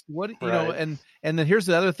do you know, and then here's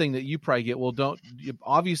the other thing that you probably get. Well,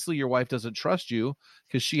 obviously your wife doesn't trust you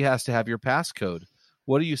because she has to have your passcode.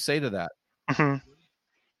 What do you say to that?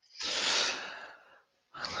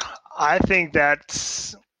 I think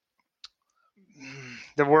that's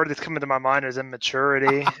the word that's coming to my mind is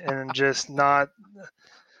immaturity and just not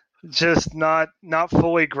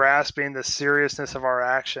fully grasping the seriousness of our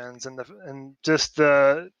actions and just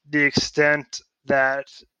the extent that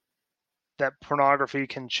pornography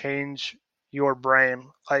can change your brain,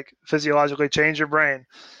 physiologically change your brain.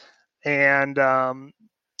 And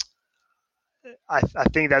I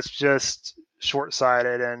think that's just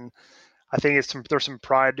short-sighted, and I think there's some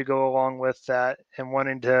pride to go along with that, and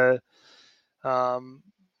wanting to not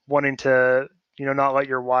let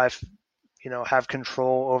your wife have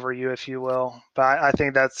control over you, if you will. But I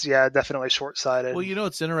think that's definitely short-sighted. Well,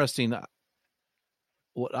 it's interesting.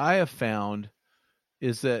 What I have found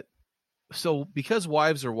is that because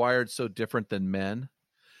wives are wired so different than men,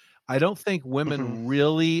 I don't think women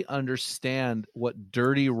really understand what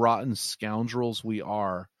dirty, rotten scoundrels we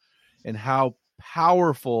are and how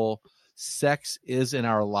powerful sex is in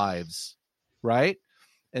our lives, right?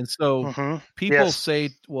 And so people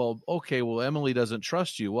say, well, okay, well, Emily doesn't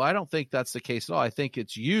trust you. Well, I don't think that's the case at all. I think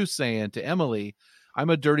it's you saying to Emily, I'm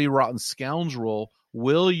a dirty, rotten scoundrel.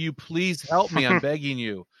 Will you please help me? I'm begging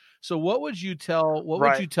you. So what would you tell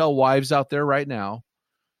wives out there right now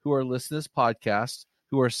who are listening to this podcast,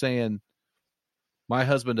 who are saying, my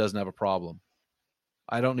husband doesn't have a problem.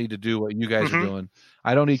 I don't need to do what you guys are doing.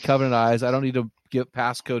 I don't need Covenant Eyes. I don't need to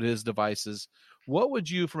passcode his devices. What would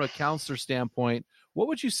you, from a counselor standpoint, what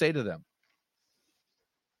would you say to them?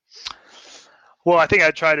 Well, I think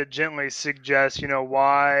I'd try to gently suggest,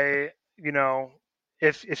 why,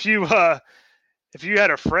 if you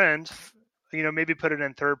had a friend, maybe put it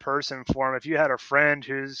in third person form. If you had a friend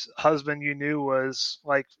whose husband you knew was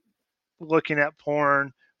looking at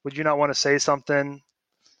porn, would you not want to say something,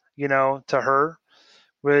 to her?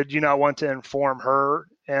 Would you not want to inform her?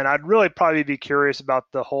 And I'd really probably be curious about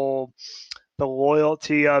the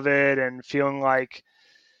loyalty of it and feeling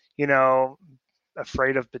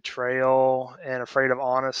afraid of betrayal and afraid of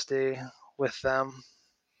honesty with them.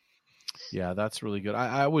 Yeah, that's really good.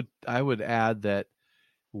 I would add that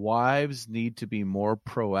wives need to be more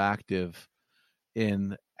proactive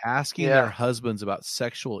in asking their husbands about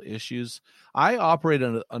sexual issues. I operate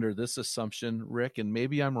under this assumption, Rick, and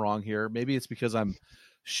maybe I'm wrong here. Maybe it's because I'm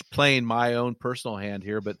playing my own personal hand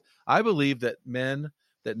here, but I believe that 99%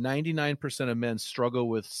 of men struggle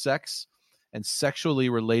with sex and sexually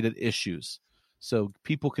related issues. So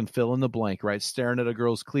people can fill in the blank, right? Staring at a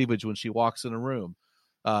girl's cleavage when she walks in a room,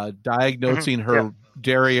 diagnosing her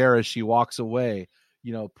derriere as she walks away,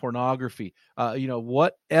 pornography,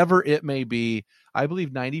 whatever it may be. I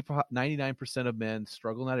believe 99% of men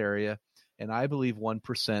struggle in that area, and I believe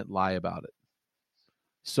 1% lie about it.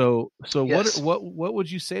 So yes. What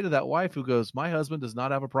would you say to that wife who goes, my husband does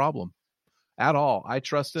not have a problem at all. I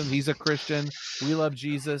trust him. He's a Christian. We love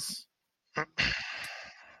Jesus.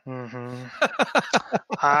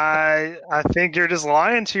 I think you're just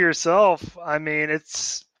lying to yourself. I think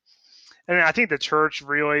the church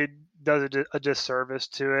really does a disservice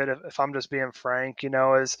to it. If I'm just being frank,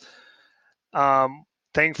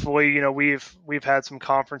 thankfully, we've had some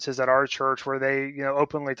conferences at our church where they,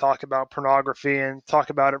 openly talk about pornography and talk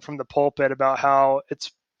about it from the pulpit about how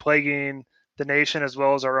it's plaguing the nation as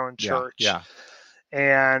well as our own church. Yeah.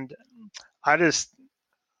 And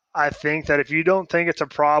I think that if you don't think it's a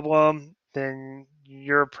problem, then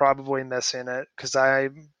you're probably missing it, because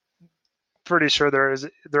I'm pretty sure there is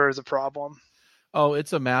a problem. Oh,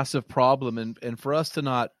 it's a massive problem. And for us to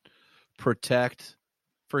not protect,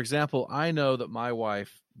 for example, I know that my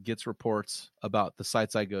wife gets reports about the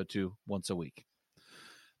sites I go to once a week.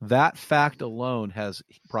 That fact alone has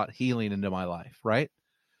brought healing into my life, right?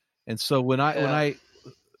 And so when I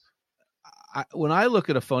look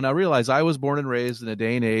at a phone, I realize I was born and raised in a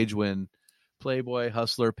day and age when Playboy,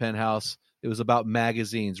 Hustler, Penthouse, it was about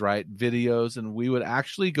magazines, right? Videos, and we would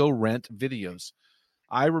actually go rent videos.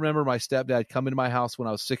 I remember my stepdad coming to my house when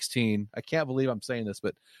I was 16. I can't believe I'm saying this,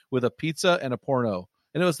 but with a pizza and a porno.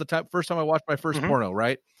 And it was the first time I watched my first porno,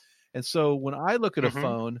 right? And so when I look at a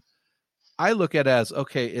phone, I look at it as,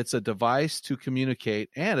 okay, it's a device to communicate,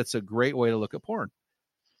 and it's a great way to look at porn.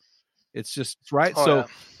 It's just, right?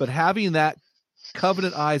 But having that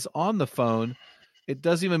covenant eyes on the phone, it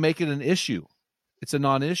doesn't even make it an issue. It's a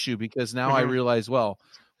non-issue, because now I realize, well,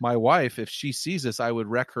 my wife, if she sees this, I would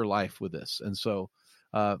wreck her life with this. And so,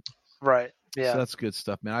 right. Yeah. So that's good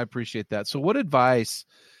stuff, man. I appreciate that. So what advice,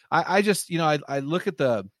 I just, I look at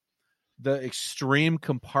the extreme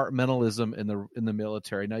compartmentalism in the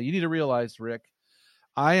military. Now you need to realize, Rick,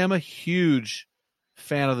 I am a huge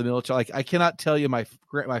fan of the military. Like, I cannot tell you, my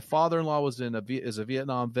father-in-law was is a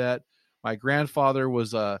Vietnam vet. My grandfather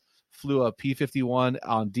flew a P-51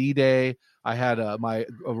 on D-Day. I had my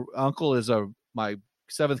uncle is my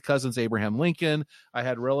seventh cousin's Abraham Lincoln. I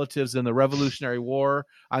had relatives in the Revolutionary War.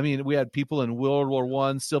 I mean, we had people in World War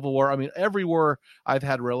I, Civil War. I mean, every war I've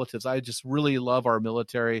had relatives. I just really love our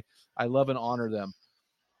military. I love and honor them.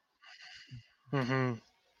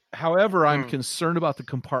 However, I'm concerned about the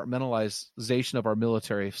compartmentalization of our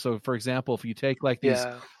military. So, for example, if you take like these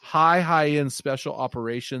high-end special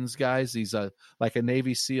operations guys, these like a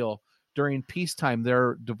Navy SEAL, during peacetime,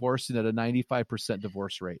 they're divorcing at a 95%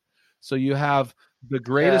 divorce rate. So you have the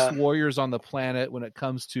greatest warriors on the planet when it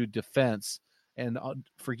comes to defense, and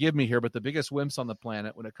forgive me here, but the biggest wimps on the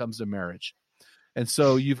planet when it comes to marriage. And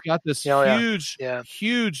so you've got this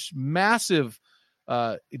huge, massive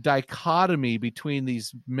dichotomy between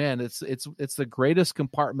these men. It's the greatest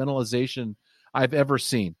compartmentalization I've ever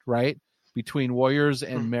seen, right? Between warriors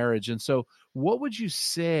and marriage. And so what would you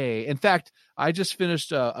say? In fact, I just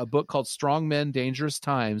finished a book called Strong Men, Dangerous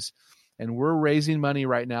Times, and we're raising money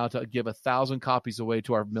right now to give 1,000 copies away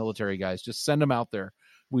to our military guys. Just send them out there.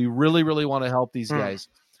 We really, really want to help these guys.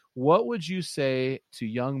 What would you say to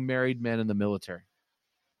young married men in the military?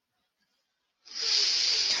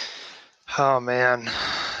 Oh, man.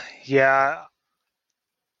 Yeah.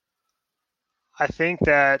 I think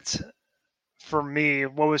that for me,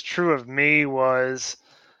 what was true of me was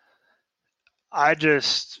I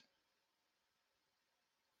just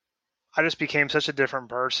became such a different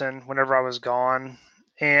person whenever I was gone.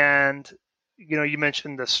 And, you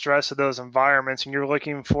mentioned the stress of those environments, and you're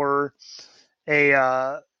looking for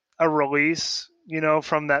a release,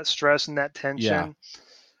 from that stress and that tension. Yeah.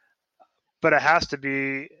 But it has to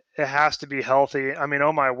be healthy. I mean,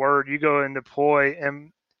 oh my word, you go and deploy,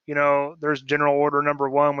 and there's General Order No.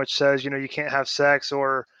 1, which says you can't have sex,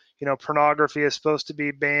 or pornography is supposed to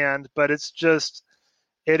be banned, but it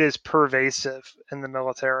is pervasive in the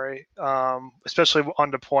military, especially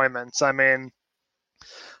on deployments. I mean,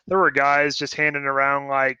 there were guys just handing around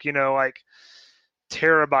like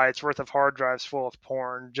terabytes worth of hard drives full of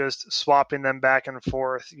porn, just swapping them back and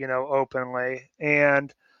forth, openly.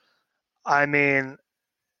 And I mean,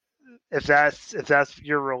 if that's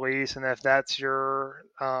your release, and if that's your,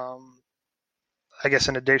 I guess,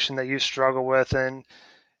 an addiction that you struggle with, and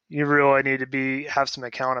you really need to have some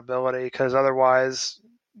accountability, because otherwise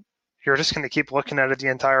you're just going to keep looking at it the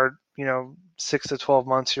entire, 6 to 12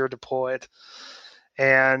 months you're deployed.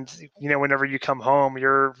 And, whenever you come home,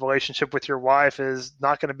 your relationship with your wife is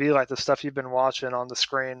not going to be like the stuff you've been watching on the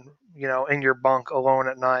screen, in your bunk alone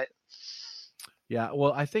at night. Yeah,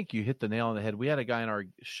 well, I think you hit the nail on the head. We had a guy on our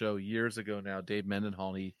show years ago now, Dave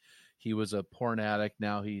Mendenhall. He was a porn addict.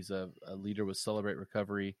 Now he's a leader with Celebrate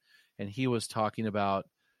Recovery. And he was talking about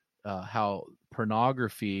how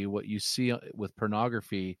pornography, what you see with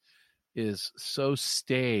pornography, is so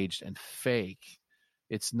staged and fake.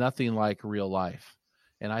 It's nothing like real life.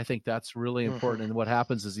 And I think that's really important. And what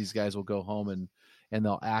happens is these guys will go home and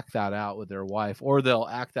they'll act that out with their wife, or they'll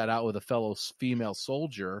act that out with a fellow female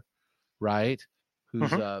soldier, right?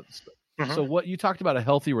 Who's so what you talked about, a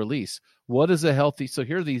healthy release. What is a healthy? So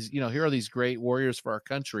here are these great warriors for our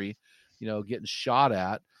country, getting shot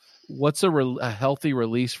at. What's a healthy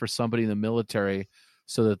release for somebody in the military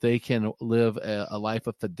so that they can live a life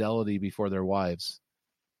of fidelity before their wives?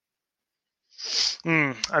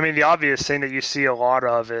 I mean, the obvious thing that you see a lot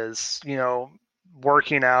of is,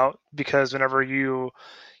 working out, because whenever you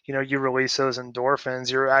release those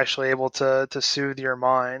endorphins, you're actually able to soothe your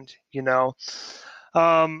mind.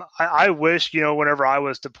 I wish, whenever I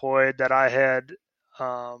was deployed, that I had,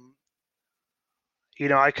 I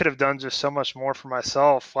could have done just so much more for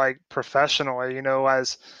myself, like professionally,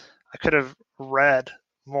 as I could have read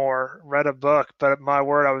a book, but my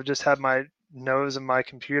word, I would just have my nose in my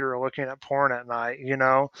computer looking at porn at night,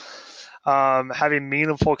 having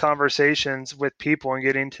meaningful conversations with people and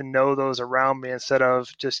getting to know those around me instead of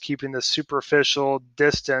just keeping the superficial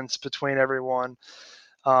distance between everyone.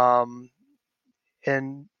 And,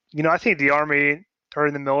 I think the Army or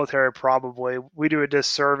in the military, probably, we do a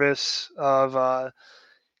disservice of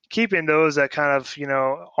keeping those at kind of,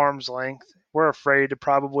 arm's length. We're afraid to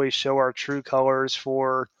probably show our true colors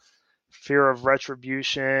for fear of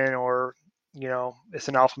retribution, or, it's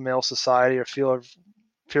an alpha male society, or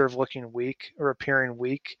fear of looking weak or appearing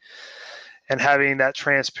weak, and having that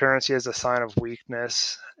transparency as a sign of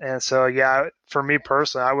weakness. And so, yeah, for me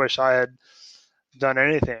personally, I wish I had done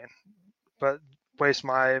anything but waste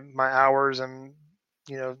my hours and,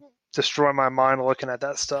 destroy my mind looking at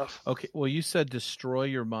that stuff. Okay. Well, you said destroy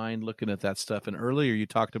your mind looking at that stuff. And earlier you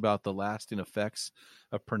talked about the lasting effects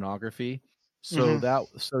of pornography. So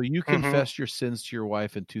you confessed your sins to your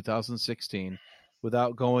wife in 2016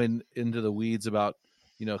 without going into the weeds about,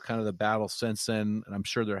 kind of the battle since then. And I'm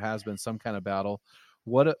sure there has been some kind of battle.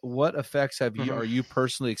 What effects are you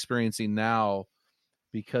personally experiencing now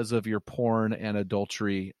because of your porn and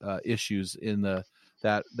adultery issues in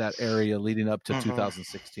that area leading up to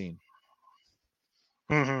 2016?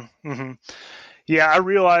 Yeah, I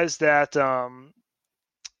realized that,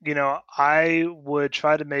 I would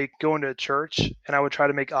try to go into a church, and I would try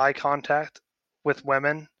to make eye contact with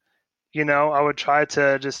women. I would try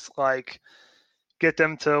to just like get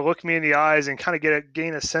them to look me in the eyes and kind of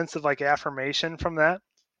gain a sense of like affirmation from that.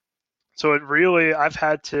 So I've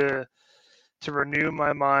had to renew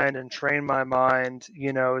my mind and train my mind,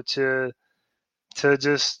 to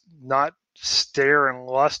just not stare and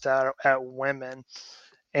lust at women.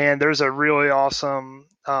 And there's a really awesome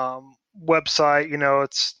website,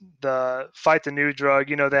 it's the Fight the New Drug.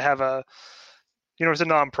 They have it's a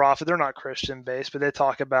nonprofit. They're not Christian based, but they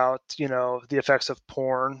talk about, the effects of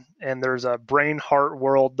porn. And there's a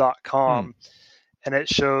brainheartworld.com, and it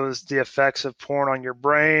shows the effects of porn on your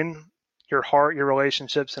brain, your heart, your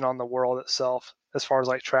relationships, and on the world itself, as far as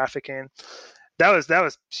like trafficking. That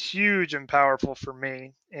was huge and powerful for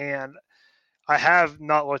me. And I have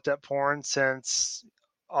not looked at porn since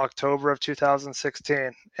October of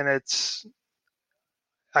 2016. And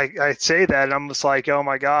I say that and I'm just like, oh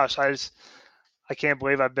my gosh, I can't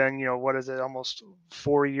believe I've been, almost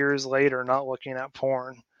 4 years later not looking at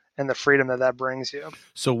porn, and the freedom that brings you.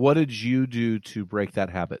 So what did you do to break that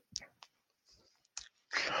habit?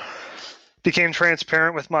 Became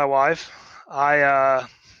transparent with my wife.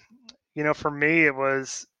 For me, it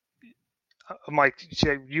was, I'm like,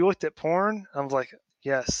 you looked at porn? I was like,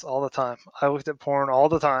 yes, all the time. I looked at porn all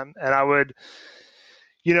the time. And I would,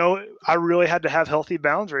 I really had to have healthy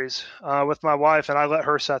boundaries with my wife, and I let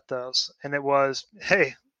her set those. And it was,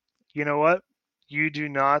 hey, you know what? You do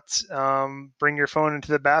not bring your phone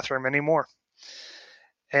into the bathroom anymore.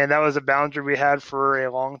 And that was a boundary we had for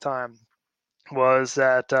a long time, was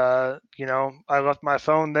that, I left my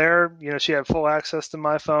phone there. She had full access to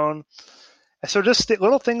my phone. And so just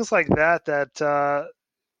little things like that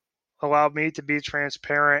allowed me to be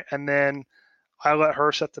transparent. And then I let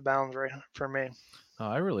her set the boundary for me. Oh,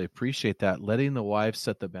 I really appreciate that. Letting the wife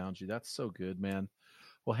set the boundary. That's so good, man.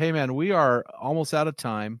 Well, hey, man, we are almost out of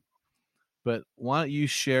time, but why don't you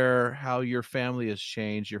share how your family has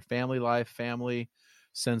changed, your family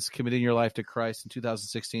since committing your life to Christ in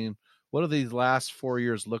 2016? What do these last 4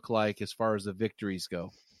 years look like as far as the victories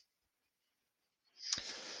go?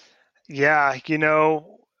 Yeah,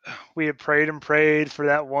 we had prayed and prayed for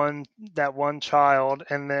that one child,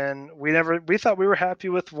 and then we thought we were happy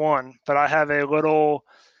with one, but I have a little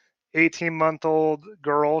 18-month-old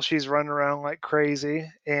girl. She's running around like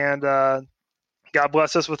crazy, and God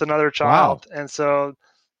bless us with another child. Wow. And so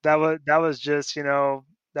that was just, that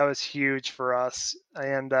was huge for us.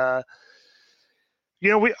 And I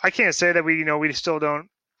can't say that we still don't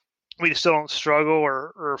struggle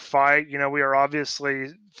or fight. We are obviously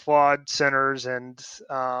flawed sinners and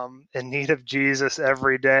in need of Jesus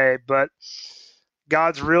every day. But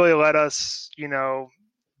God's really let us,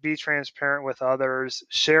 be transparent with others,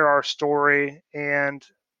 share our story. And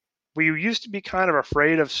we used to be kind of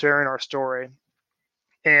afraid of sharing our story.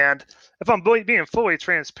 And if I'm being fully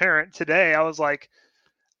transparent today, I was like,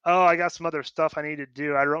 oh, I got some other stuff I need to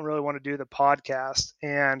do. I don't really want to do the podcast.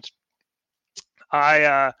 And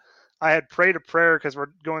I had prayed a prayer because we're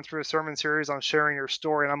going through a sermon series on sharing your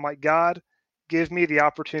story. And I'm like, God, give me the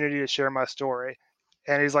opportunity to share my story.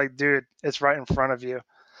 And he's like, dude, it's right in front of you.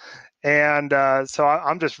 And so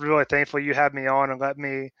I'm just really thankful you had me on and let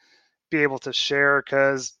me be able to share,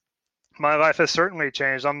 because my life has certainly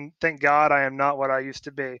changed. Thank God I am not what I used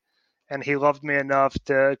to be. And he loved me enough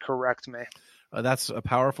to correct me. That's a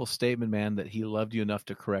powerful statement, man, that he loved you enough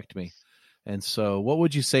to correct me. And so what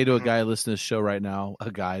would you say to a guy listening to this show right now?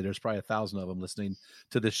 A guy, there's probably 1,000 of them listening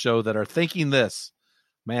to this show that are thinking this,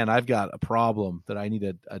 man, I've got a problem that I need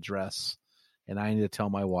to address and I need to tell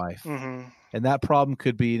my wife. Mm-hmm. And that problem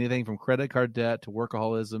could be anything from credit card debt to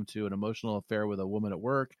workaholism to an emotional affair with a woman at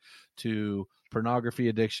work to pornography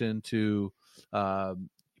addiction to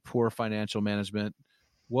poor financial management.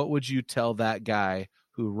 What would you tell that guy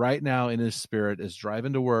who right now in his spirit is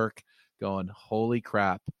driving to work going, holy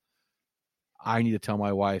crap, I need to tell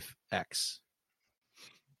my wife X?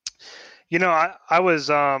 You know, I was,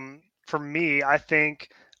 for me, I think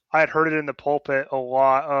I had heard it in the pulpit a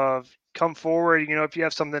lot of come forward, you know, if you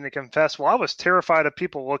have something to confess. Well, I was terrified of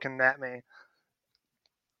people looking at me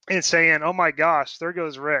and saying, oh my gosh, there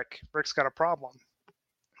goes Rick. Rick's got a problem.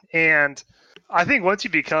 And I think once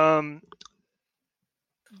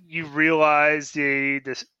you realize the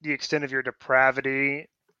extent of your depravity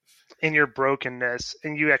and your brokenness,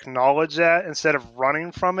 and you acknowledge that instead of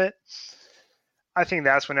running from it, I think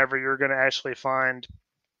that's whenever you're going to actually find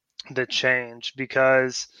the change.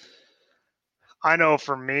 Because I know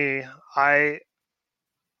for me, I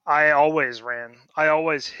always ran. I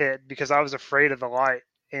always hid because I was afraid of the light.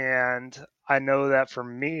 And I know that for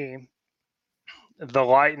me, the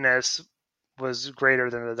lightness was greater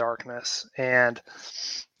than the darkness. And,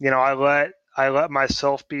 you know, I let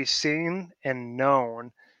myself be seen and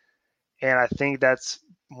known. And I think that's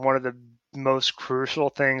one of the most crucial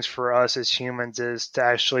things for us as humans, is to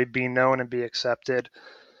actually be known and be accepted.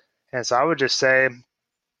 And so I would just say,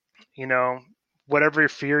 you know, whatever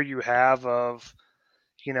fear you have of,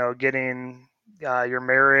 you know, getting your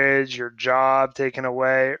marriage, your job taken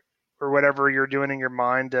away, or whatever you're doing in your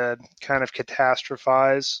mind to kind of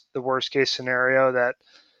catastrophize the worst case scenario, that,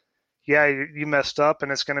 yeah, you messed up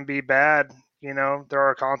and it's going to be bad. You know, there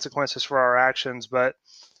are consequences for our actions, but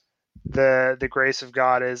the grace of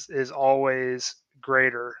God is always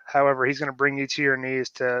greater. However, he's going to bring you to your knees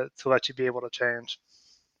to let you be able to change.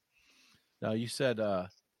 Now, you said,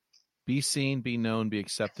 be seen, be known, be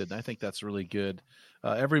accepted. And I think that's really good.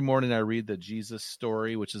 Every morning I read the Jesus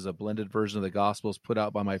Story, which is a blended version of the Gospels put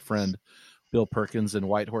out by my friend Bill Perkins in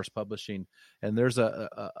White Horse Publishing. And there's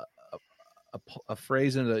a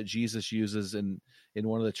phrase in it that Jesus uses in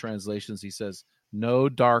one of the translations. He says, no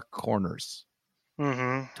dark corners.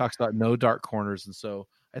 Mm-hmm. Talks about no dark corners. And so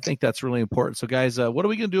I think that's really important. So guys, what are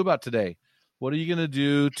we going to do about today? What are you going to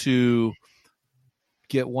do to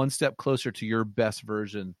get one step closer to your best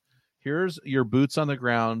version? Here's your boots on the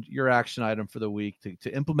ground, your action item for the week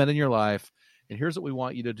to implement in your life. And here's what we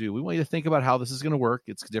want you to do. We want you to think about how this is going to work.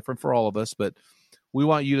 It's different for all of us, but we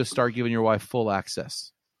want you to start giving your wife full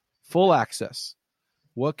access. Full access.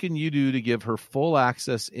 What can you do to give her full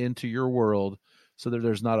access into your world so that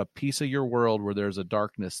there's not a piece of your world where there's a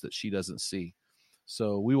darkness that she doesn't see?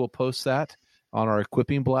 So we will post that on our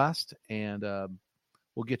equipping blast, and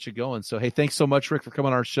we'll get you going. So, hey, thanks so much, Rick, for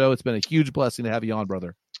coming on our show. It's been a huge blessing to have you on,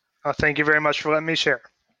 brother. Thank you very much for letting me share.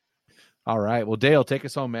 All right. Well, Dale, take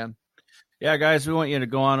us home, man. Yeah, guys, we want you to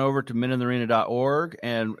go on over to meninthearena.org,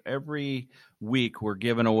 and every week we're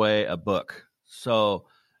giving away a book. So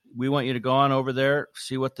we want you to go on over there,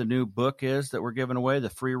 see what the new book is that we're giving away,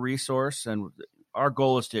 the free resource, and our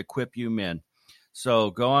goal is to equip you men.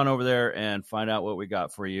 So go on over there and find out what we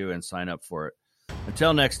got for you and sign up for it.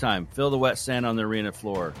 Until next time, feel the wet sand on the arena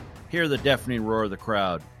floor, hear the deafening roar of the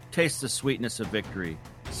crowd, taste the sweetness of victory,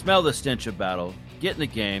 smell the stench of battle, get in the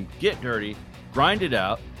game, get dirty, grind it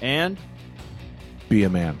out, and be a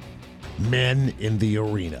man. Men in the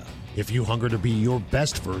Arena. If you hunger to be your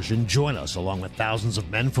best version, join us along with thousands of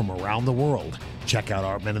men from around the world. Check out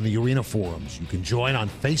our Men in the Arena forums. You can join on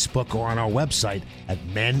Facebook or on our website at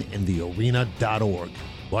meninthearena.org.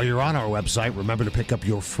 While you're on our website, remember to pick up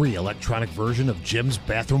your free electronic version of Jim's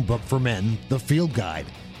bathroom book for men, The Field Guide.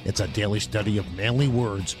 It's a daily study of manly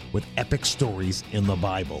words with epic stories in the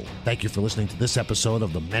Bible. Thank you for listening to this episode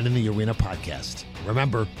of the Men in the Arena podcast.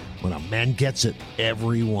 Remember, when a man gets it,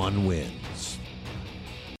 everyone wins.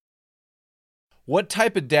 What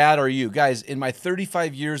type of dad are you? Guys, in my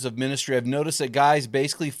 35 years of ministry, I've noticed that guys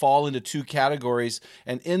basically fall into 2 categories.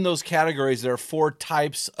 And in those categories, there are 4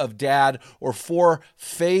 types of dad, or 4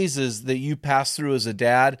 phases that you pass through as a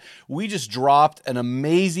dad. We just dropped an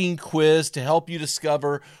amazing quiz to help you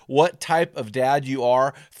discover what type of dad you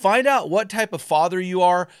are. Find out what type of father you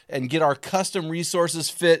are and get our custom resources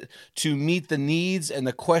fit to meet the needs and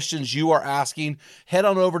the questions you are asking. Head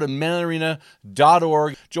on over to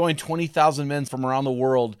menarena.org. Join 20,000 men from around the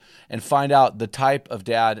world and find out the type of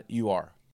dad you are.